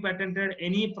what can be patented?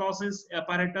 Any process,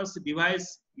 apparatus,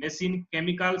 device, machine,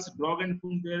 chemicals, drug and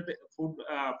food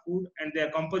and their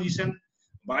composition,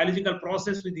 biological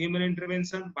process with human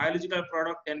intervention, biological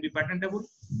product can be patentable.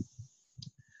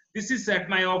 This is at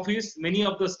my office. Many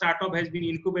of the startup has been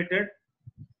incubated,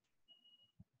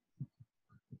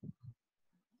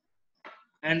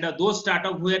 and those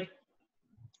startup who have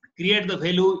create the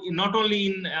value not only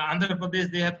in Andhra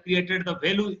Pradesh, they have created the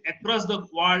value across the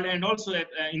world and also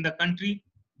in the country.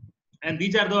 And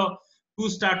these are the two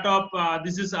startup.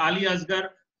 This is Ali Asgar,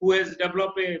 who has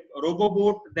developed a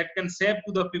robo-boat that can save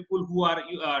to the people who are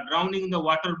drowning in the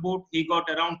water boat. He got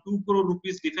around 2 crore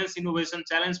rupees Defense Innovation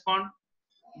Challenge Fund.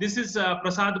 This is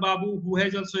Prasad Babu, who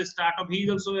has also a startup. He is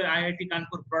also a IIT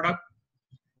Kanpur product.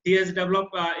 He has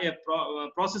developed a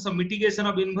process of mitigation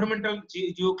of environmental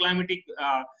geoclimatic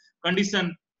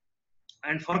condition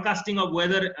and forecasting of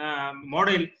weather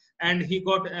model, and he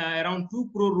got around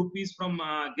 2 crore rupees from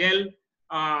GAL.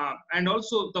 And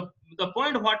also the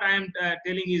point what I am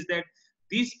telling is that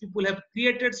these people have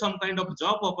created some kind of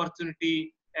job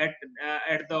opportunity at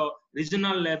the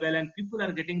regional level, and people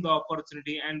are getting the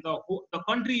opportunity, and the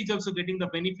country is also getting the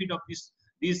benefit of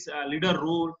this leader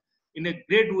role in a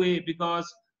great way,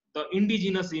 because the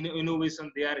indigenous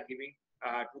innovation they are giving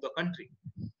to the country.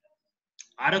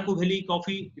 Araku Valley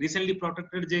coffee recently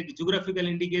protected the geographical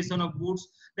indication of goods.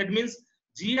 That means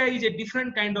GI is a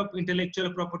different kind of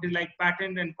intellectual property like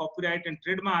patent and copyright and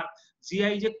trademark.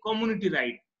 GI is a community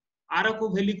right.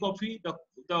 Araku Valley coffee,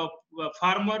 the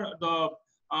farmer, the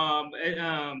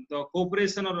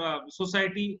corporation or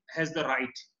society has the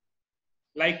right.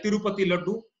 Like Tirupati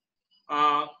Laddu.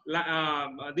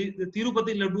 The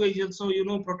Tirupati Laddu is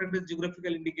also, protected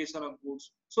geographical indication of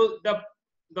goods. So the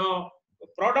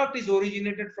product is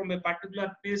originated from a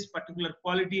particular taste, particular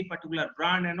quality, particular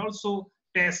brand, and also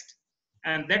taste,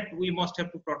 and that we must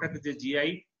have to protect the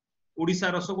GI.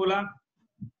 Odisha Rasagola.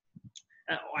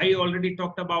 I already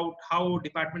talked about how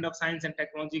Department of Science and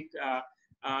Technology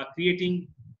creating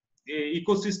a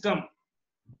ecosystem,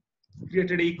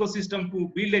 created an ecosystem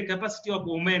to build a capacity of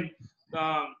women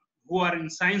who are in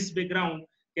science background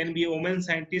can be a women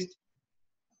scientist.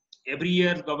 Every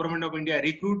year, Government of India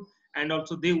recruit, and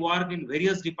also they work in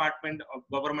various departments of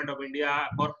Government of India,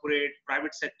 corporate,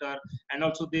 private sector, and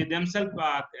also they themselves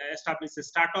establish a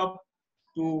startup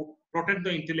to protect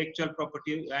the intellectual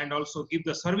property and also give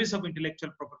the service of intellectual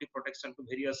property protection to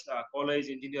various college,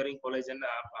 engineering college, and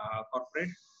corporate.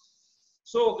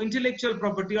 So intellectual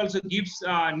property also gives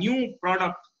new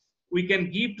product we can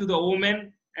give to the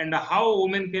women, and how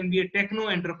women can be a techno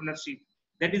entrepreneurship.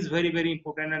 That is very, very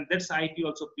important, and that's IP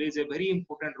also plays a very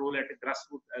important role at a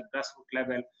grassroots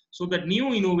level. So that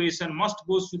new innovation must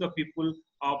go to the people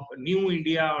of New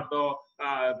India or the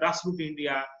grassroots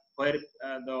India, where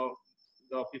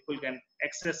the people can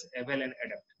access, avail, and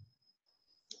adapt.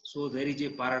 So there is a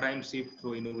paradigm shift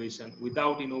through innovation.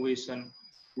 Without innovation,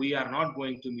 we are not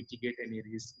going to mitigate any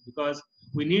risk, because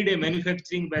we need a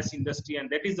manufacturing-based industry, and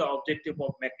that is the objective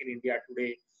of Make in India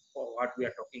today, for what we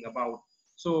are talking about.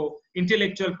 So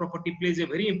intellectual property plays a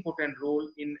very important role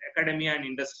in academia and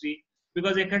industry,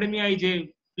 because academia is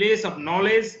a place of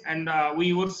knowledge, and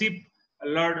we worship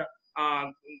Lord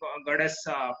Goddess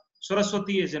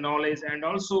Saraswati as a knowledge, and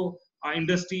also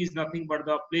industry is nothing but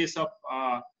the place of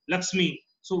Lakshmi.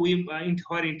 So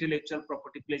our intellectual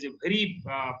property plays a very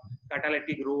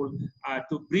catalytic role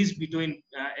to bridge between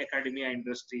academia and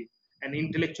industry, and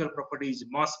intellectual property is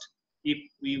must if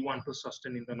we want to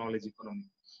sustain in the knowledge economy.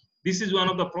 This is one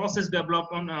of the process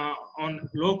developed on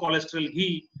low cholesterol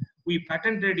ghee. We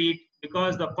patented it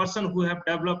because the person who have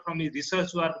developed from his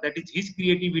research work, that is his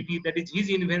creativity, that is his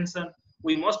invention,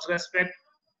 we must respect.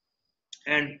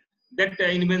 And that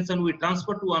invention we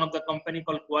transfer to one of the company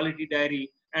called Quality Dairy.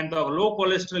 And the low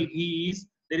cholesterol ghee is,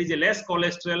 there is a less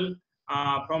cholesterol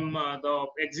from the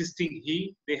existing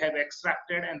ghee. They have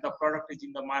extracted and the product is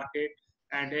in the market,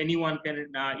 and anyone can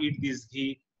eat this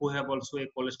ghee who have also a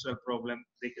cholesterol problem.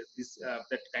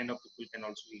 That kind of people can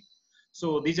also eat.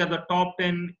 So these are the top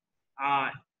 10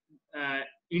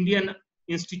 Indian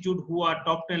institute who are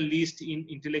top 10 list in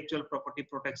intellectual property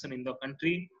protection in the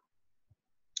country.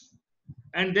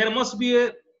 And there must be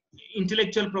a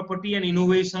intellectual property and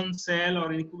innovation cell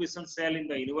or incubation cell in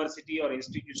the university or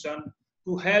institution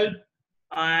to help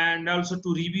and also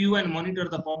to review and monitor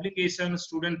the publication,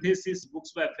 student thesis,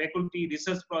 books by faculty,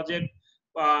 research project,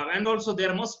 and also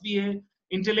there must be a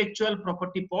intellectual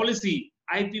property policy,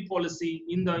 IP policy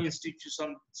in the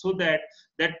institution, so that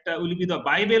will be the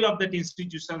Bible of that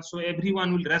institution. So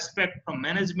everyone will respect, from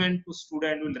management to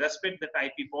student, will respect that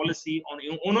IP policy on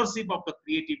ownership of the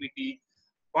creativity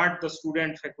what the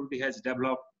student faculty has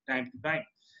developed time to time.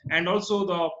 And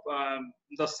also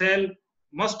the cell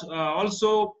must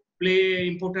also play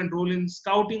important role in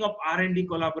scouting of R&D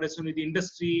collaboration with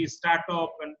industry,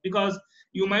 startup, and because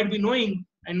you might be knowing,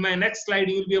 in my next slide,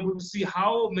 you will be able to see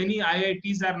how many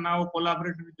IITs are now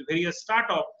collaborating with various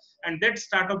startup, and that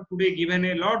startup today given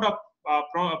a lot of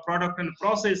product and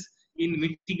process in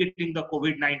mitigating the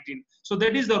COVID-19. So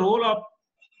that is the role of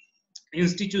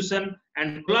institution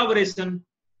and collaboration,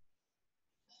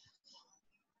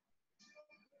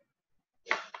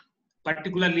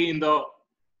 particularly in the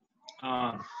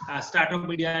Startup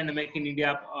India and Make in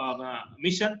India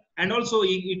mission. And also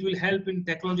it will help in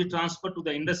technology transfer to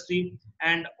the industry,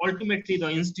 and ultimately the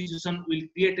institution will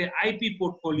create an IP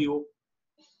portfolio.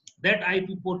 That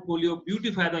IP portfolio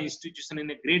beautify the institution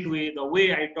in a great way, the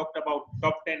way I talked about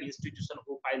top 10 institutions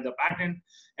who file the patent,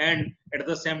 and at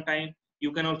the same time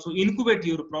you can also incubate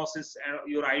your process and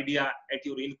your idea at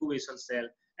your incubation cell,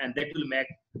 and that will make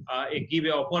give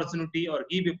an opportunity or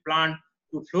give a plant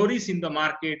to flourish in the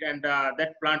market, and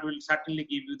that plant will certainly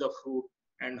give you the fruit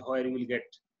and where you will get.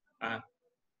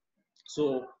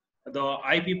 So the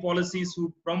IP policies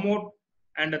should promote,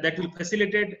 and that will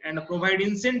facilitate and provide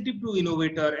incentive to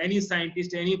innovator. Any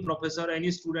scientist, any professor,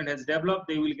 any student has developed,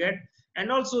 they will get. And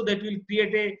also that will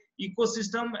create a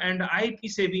ecosystem and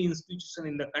IP savvy institution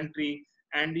in the country,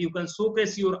 and you can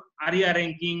showcase your ARIA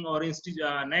ranking or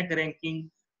NAC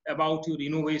ranking about your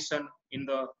innovation in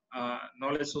the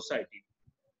knowledge society.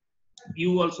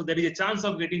 You also, there is a chance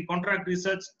of getting contract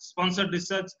research, sponsored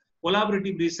research,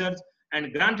 collaborative research,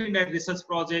 and granted that research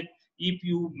project if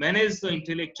you manage the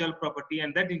intellectual property,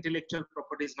 and that intellectual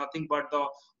property is nothing but the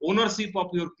ownership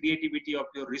of your creativity, of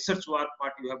your research work,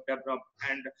 what you have developed,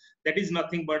 and that is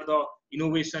nothing but the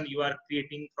innovation you are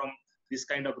creating from this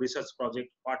kind of research project,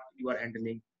 what you are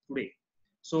handling today.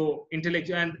 So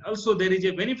intellectual, and also there is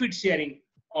a benefit sharing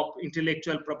of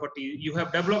intellectual property. You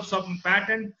have developed some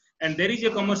patent, and there is a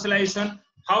commercialization.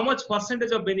 How much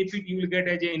percentage of benefit you will get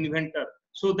as an inventor?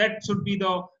 So that should be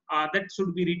the that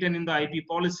should be written in the IP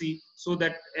policy, so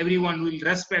that everyone will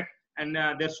respect, and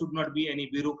there should not be any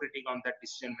bureaucratic on that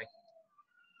decision making.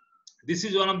 This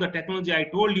is one of the technology I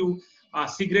told you,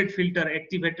 cigarette filter,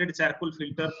 activated charcoal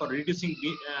filter for reducing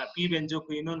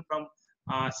p-benzoquinone from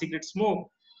cigarette smoke,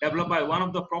 developed by one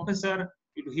of the professor.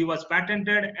 He was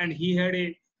patented, and he had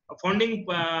a funding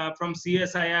from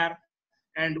CSIR,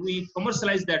 and we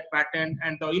commercialized that patent,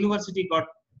 and the university got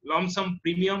lump sum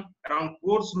premium around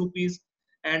crores rupees,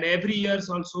 and every year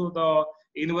also the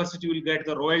university will get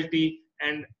the royalty,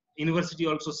 and university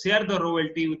also share the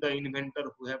royalty with the inventor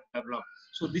who have developed.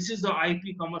 So this is the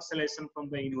IP commercialization from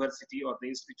the university or the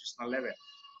institutional level.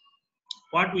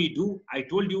 What we do, I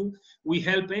told you, we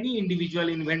help any individual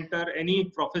inventor, any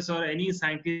professor, any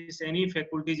scientist, any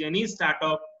faculties, any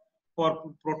startup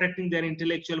for protecting their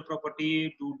intellectual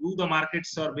property, to do the market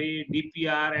survey,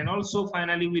 DPR, and also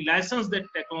finally we license that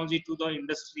technology to the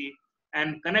industry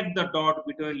and connect the dot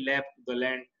between lab to the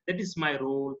land. That is my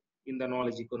role in the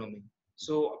knowledge economy.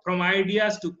 So from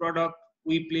ideas to product,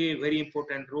 we play a very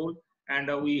important role, and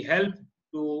we help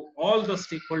to all the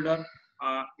stakeholders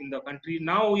in the country.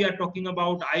 Now we are talking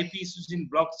about IP issues in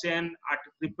blockchain,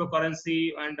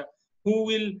 cryptocurrency, and who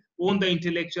will own the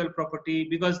intellectual property,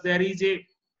 because there is a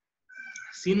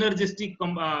synergistic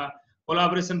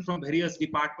collaboration from various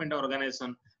department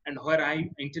organization, and where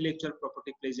intellectual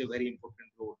property plays a very important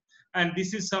role. And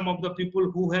this is some of the people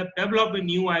who have developed a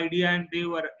new idea, and they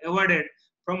were awarded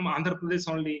from Andhra Pradesh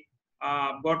only,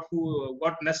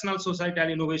 got National Societal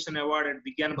Innovation Award at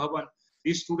Vigyan Bhavan.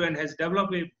 This student has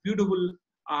developed a beautiful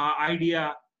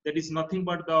idea that is nothing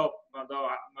but the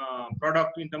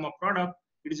product. In terms of product,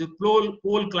 it is a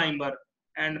pole climber,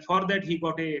 and for that he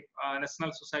got a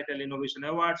National Societal Innovation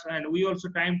Awards. And we also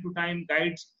time to time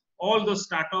guides all those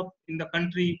startups in the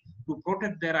country to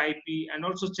protect their IP and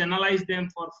also channelize them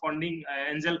for funding,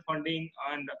 angel funding,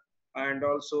 and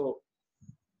also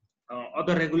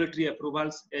other regulatory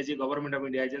approvals as a government of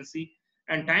India agency.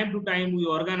 And time to time, we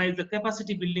organize the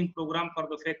capacity building program for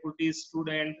the faculties,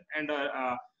 students, and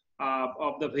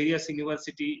of the various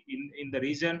university in the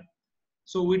region.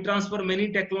 So we transfer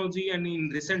many technology, and in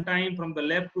recent time from the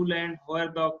lab to land,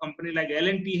 where the company like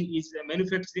L&T is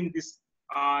manufacturing this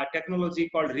technology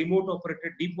called remote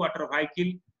operated deep water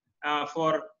vehicle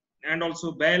and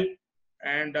also Bell,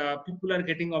 and people are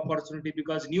getting opportunity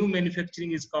because new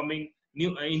manufacturing is coming,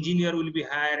 new engineer will be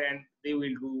hired, and they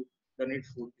will do the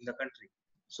needful in the country.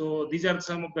 So these are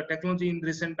some of the technology in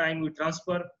recent time we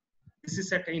transfer. This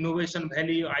is at Innovation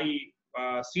Valley.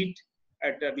 I sit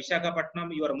at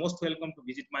Visakhapatnam. You are most welcome to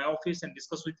visit my office and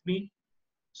discuss with me.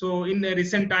 So in a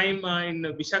recent time in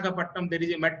Visakhapatnam, there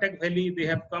is a MedTech Valley. They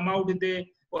have come out with the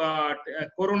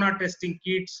corona testing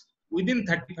kits within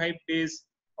 35 days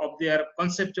of their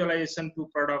conceptualization to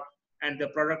product, and the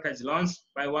product has launched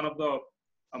by one of the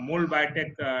Mold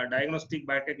Biotech, Diagnostic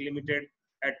Biotech Limited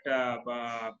at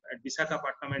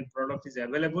Visakhapatnam, and product is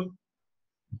available.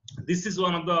 This is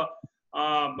one of the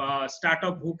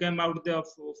startup who came out with the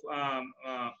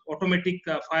automatic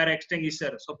fire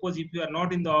extinguisher. Suppose if you are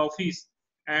not in the office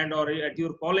and or at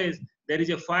your college, there is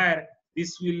a fire,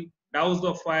 this will douse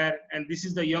the fire, and this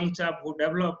is the young chap who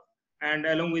developed, and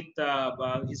along with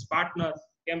his partner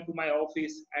came to my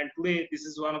office, and today this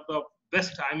is one of the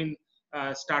best,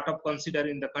 startup considered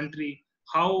in the country,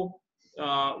 how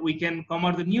we can come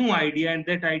up with a new idea, and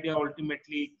that idea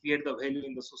ultimately create the value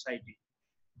in the society.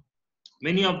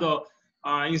 Many of the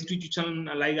institutions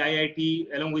like IIT,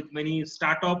 along with many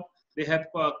startup, they have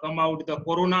come out with the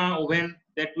corona oven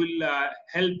that will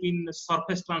help in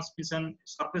surface transmission,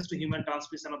 surface to human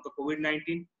transmission of the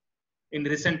COVID-19 in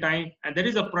recent time. And there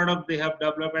is a product they have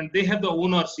developed, and they have the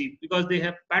ownership because they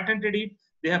have patented it,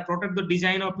 they have protected the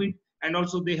design of it, and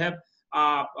also they have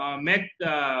made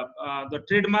the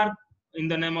trademark in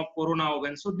the name of corona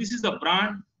oven. So this is the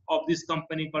brand of this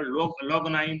company called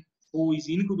Log9, who is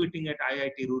incubating at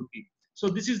IIT Roorkee. So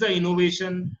this is the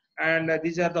innovation, and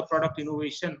these are the product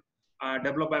innovation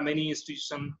developed by many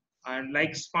institutions, and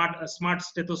like smart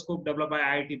stethoscope developed by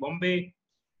IIT Bombay,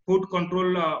 food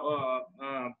control,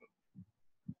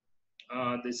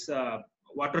 this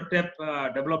water tap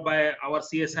developed by our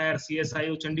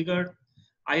CSIU Chandigarh,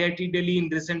 IIT Delhi in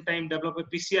recent time developed a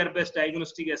PCR-based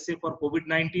diagnostic assay for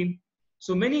COVID-19.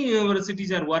 So many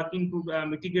universities are working to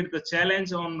mitigate the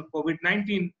challenge on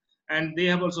COVID-19, and they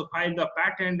have also filed the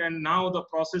patent, and now the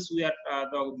process we are,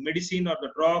 the medicine or the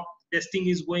drug testing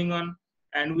is going on,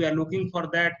 and we are looking for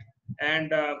that.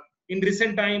 And in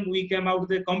recent time, we came out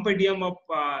with a compendium of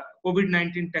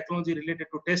COVID-19 technology related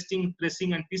to testing,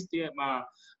 tracing, and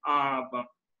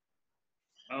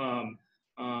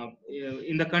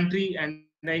in the country, and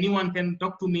anyone can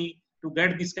talk to me to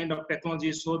get this kind of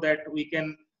technology so that we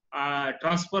can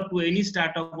transfer to any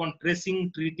startup on tracing,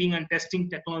 treating, and testing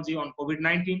technology on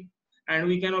COVID-19. And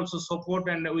we can also support,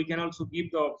 and we can also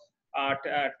give the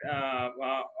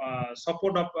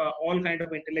support of all kind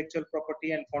of intellectual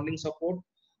property and funding support.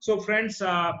 So friends,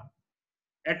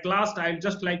 at last, I'd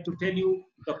just like to tell you,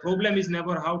 the problem is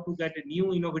never how to get a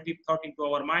new innovative thought into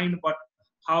our mind, but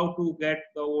how to get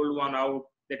the old one out.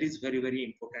 That is very, very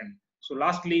important. So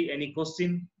lastly, any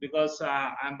question? Because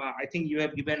I think you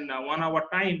have given 1 hour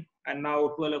time, and now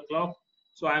 12 o'clock.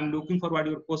 So I'm looking forward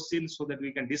to your questions so that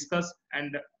we can discuss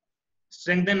and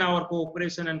strengthen our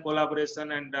cooperation and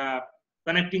collaboration, and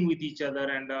connecting with each other,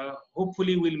 and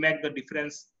hopefully we'll make the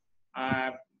difference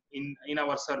in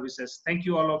our services. Thank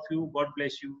you all of you. God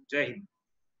bless you. Jai Hind.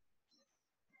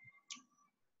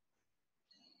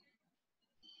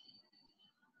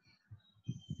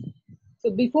 So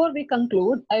before we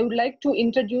conclude, I would like to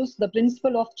introduce the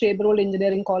principal of CHEBROLU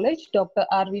Engineering College, Dr.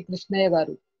 R.V. KRISHNAIAH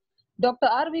garu. Dr.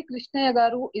 R.V. KRISHNAIAH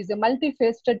garu is a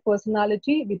multifaceted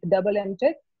personality with double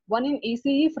M.Tech, one in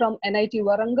ECE from NIT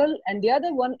Warangal and the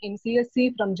other one in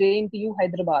CSC from JNTU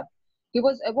Hyderabad. He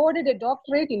was awarded a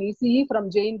doctorate in ECE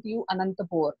from JNTU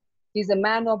Anantapur. He is a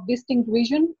man of distinct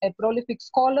vision, a prolific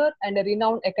scholar, and a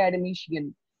renowned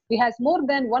academician. He has more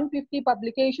than 150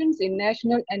 publications in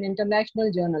national and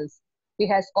international journals. He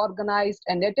has organized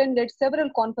and attended several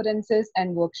conferences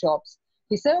and workshops.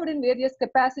 He served in various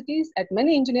capacities at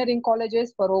many engineering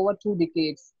colleges for over 2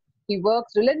 decades. He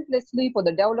works relentlessly for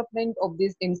the development of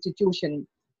this institution.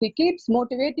 He keeps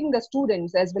motivating the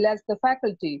students as well as the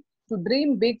faculty to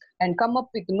dream big and come up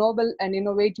with novel and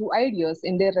innovative ideas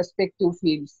in their respective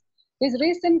fields. His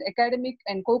recent academic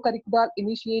and co-curricular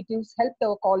initiatives helped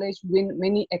our college win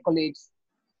many accolades.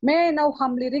 May I now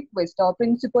humbly request our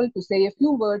principal to say a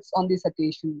few words on this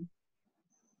occasion.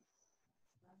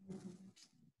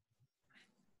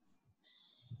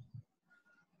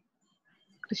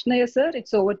 Krishnaiah sir,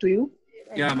 it's over to you.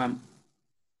 Yeah, ma'am.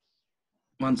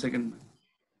 1 second.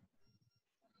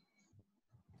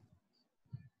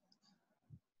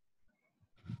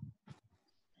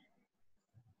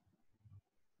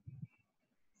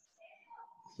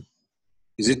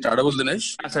 Is it audible,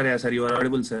 Dinesh? Yeah, sir, you are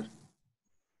audible, sir.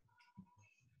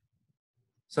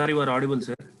 Sir, you are audible,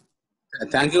 sir.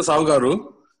 Thank you, SAHU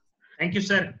Garu. Thank you,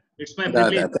 sir. It's my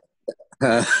privilege.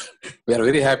 We are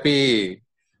very happy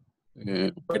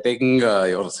by taking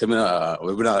your seminar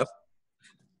webinar.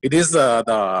 It is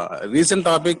the recent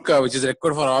topic which is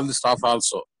required for all the staff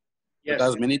also. Yes,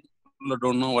 Because sir. many people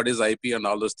don't know what is IP and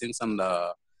all those things and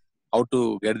how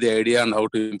to get the idea and how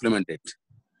to implement it.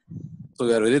 So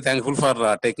we are very thankful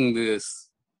for taking this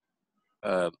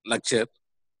lecture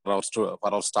for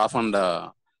our staff and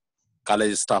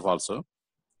college staff also.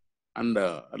 And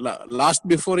last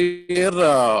before year,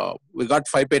 we got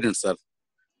 5 patents, sir.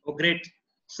 Oh, great.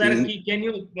 Sir, can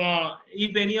you,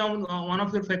 if any one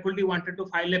of your faculty wanted to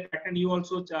file a patent, you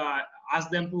also ask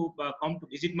them to come to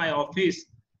visit my office,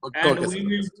 and Okay, we sir.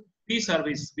 will do free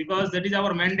service because that is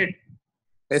our mandate.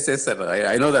 Yes, sir.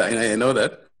 I know that. I know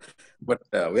that. But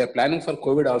we are planning for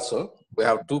COVID also. We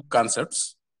have 2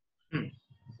 concepts.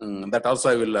 That also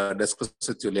I will discuss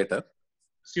with you later.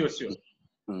 Sure.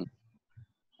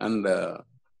 And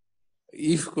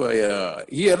if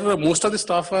here most of the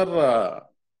staff are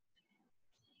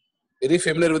very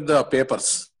familiar with the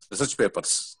papers, research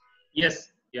papers.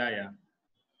 Yes. Yeah.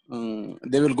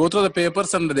 They will go through the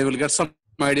papers and they will get some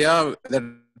idea that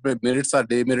merits or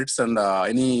demerits and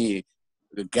any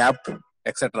gap,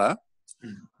 etc.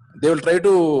 They will try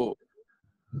to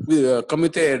come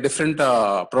with a different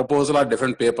proposal or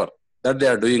different paper that they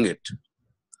are doing it.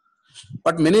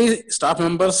 But many staff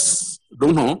members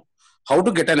don't know how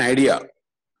to get an idea.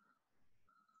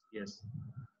 Yes.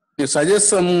 You suggest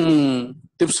some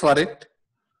tips for it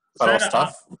for Sir, our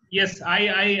staff? Yes,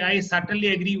 I certainly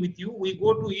agree with you. We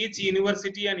go to each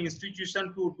university and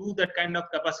institution to do that kind of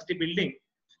capacity building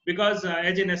because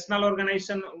as a national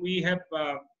organization, we have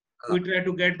we try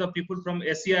to get the people from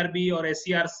SERB or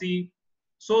SERC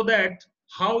so that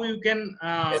how you can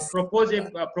propose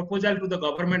a proposal to the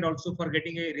government also for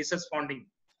getting a research funding.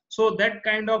 So that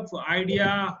kind of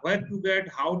idea, where to get,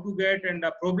 how to get, and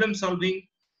problem solving,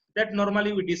 that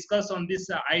normally we discuss on this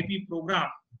IP program.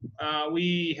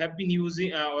 We have been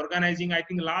using organizing. I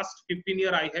think last 15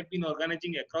 years I have been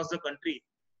organizing across the country,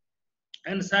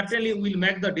 and certainly will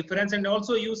make the difference. And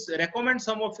also recommend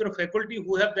some of your faculty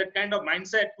who have that kind of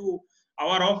mindset to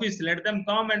our office. Let them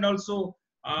come and also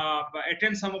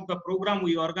attend some of the program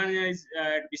we organize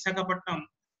at Visakhapatnam.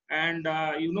 And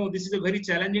this is a very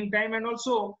challenging time. And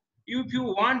also, if you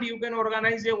want, you can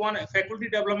organize one faculty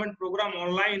development program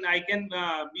online. I can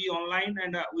be online,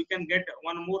 and we can get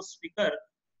one more speaker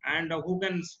and who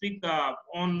can speak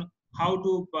on how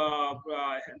to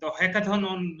the hackathon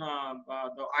on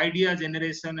the idea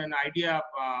generation and idea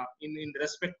in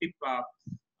respective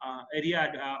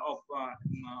area of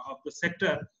the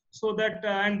sector, so that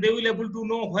and they will able to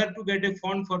know where to get a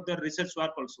fund for their research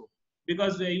work also.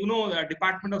 Because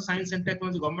Department of Science and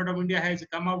Technology, Government of India has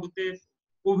come out with a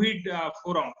COVID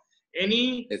forum.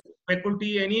 Any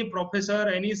faculty, any professor,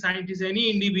 any scientist, any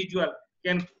individual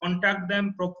can contact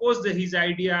them, propose his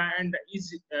idea, and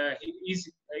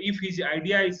if his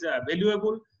idea is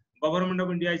valuable, Government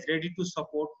of India is ready to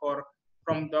support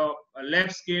from the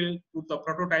lab scale to the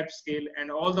prototype scale,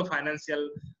 and all the financial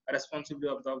responsibility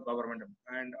of the government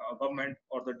and government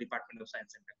or the Department of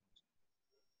Science and Technology.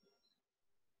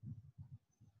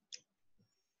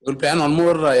 We'll plan one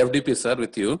more FDP, sir,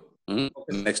 with you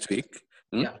next week.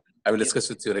 Yeah. I will discuss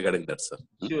with you regarding that, sir.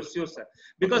 Sure, sir.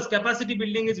 Because capacity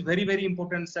building is very, very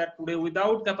important, sir. Today,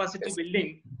 without capacity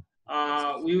building,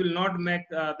 we will not make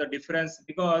the difference,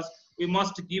 because we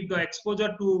must give the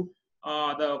exposure to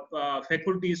the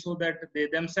faculty so that they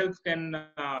themselves can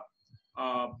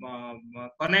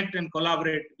connect and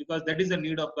collaborate, because that is the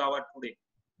need of the hour today.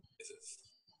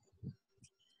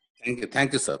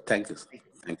 Thank you, sir. Thank you,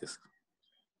 sir.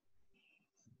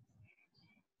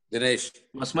 Dinesh.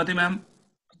 Basmati, ma'am.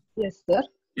 Yes, sir.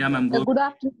 Yeah, ma'am. Good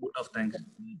afternoon. Thanks.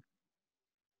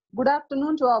 Good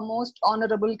afternoon to our most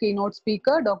honorable keynote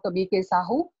speaker, Dr. B.K.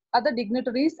 SAHU, other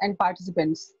dignitaries and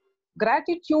participants.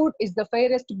 Gratitude is the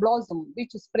fairest blossom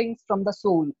which springs from the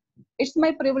soul. It's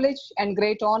my privilege and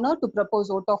great honor to propose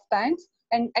vote of thanks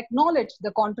and acknowledge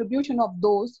the contribution of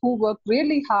those who worked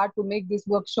really hard to make this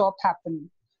workshop happen.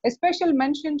 A special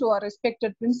mention to our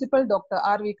respected principal, Dr.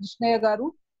 R.V. KRISHNAIAH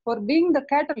garu, for being the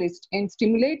catalyst in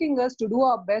stimulating us to do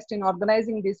our best in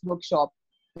organizing this workshop.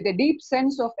 With a deep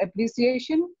sense of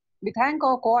appreciation, we thank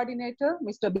our coordinator,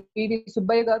 Mr. B.V.V.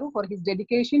 SUBBAIAH garu, for his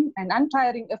dedication and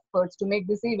untiring efforts to make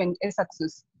this event a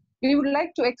success. We would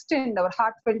like to extend our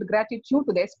heartfelt gratitude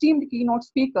to the esteemed keynote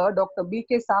speaker, Dr.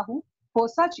 B.K. SAHU, for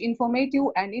such informative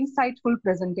and insightful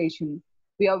presentation.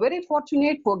 We are very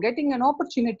fortunate for getting an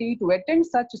opportunity to attend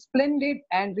such a splendid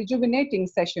and rejuvenating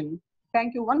session.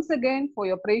 Thank you once again for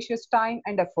your precious time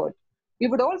and effort. We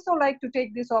would also like to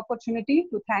take this opportunity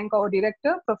to thank our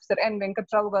director, Professor N.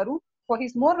 Venkatrao garu, for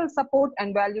his moral support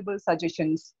and valuable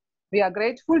suggestions. We are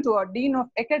grateful to our Dean of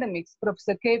Academics,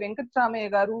 Professor K.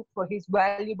 Venkatramaiah garu, for his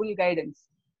valuable guidance.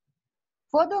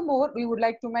 Furthermore, we would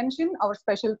like to mention our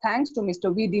special thanks to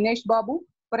Mr. V. Dinesh Babu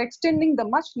for extending the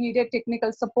much needed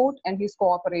technical support and his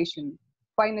cooperation.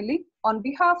 Finally, on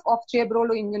behalf of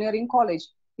CHEBROLU Engineering College,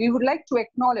 we would like to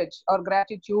acknowledge our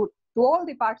gratitude to all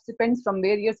the participants from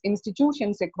various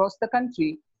institutions across the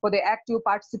country for their active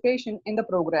participation in the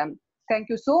program. Thank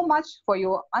you so much for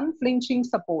your unflinching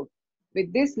support.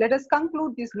 With this, let us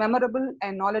conclude this memorable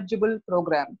and knowledgeable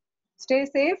program. Stay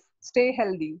safe, stay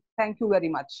healthy. Thank you very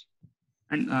much.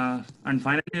 And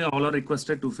finally, all are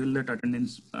requested to fill that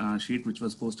attendance sheet which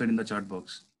was posted in the chat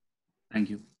box. Thank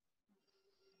you.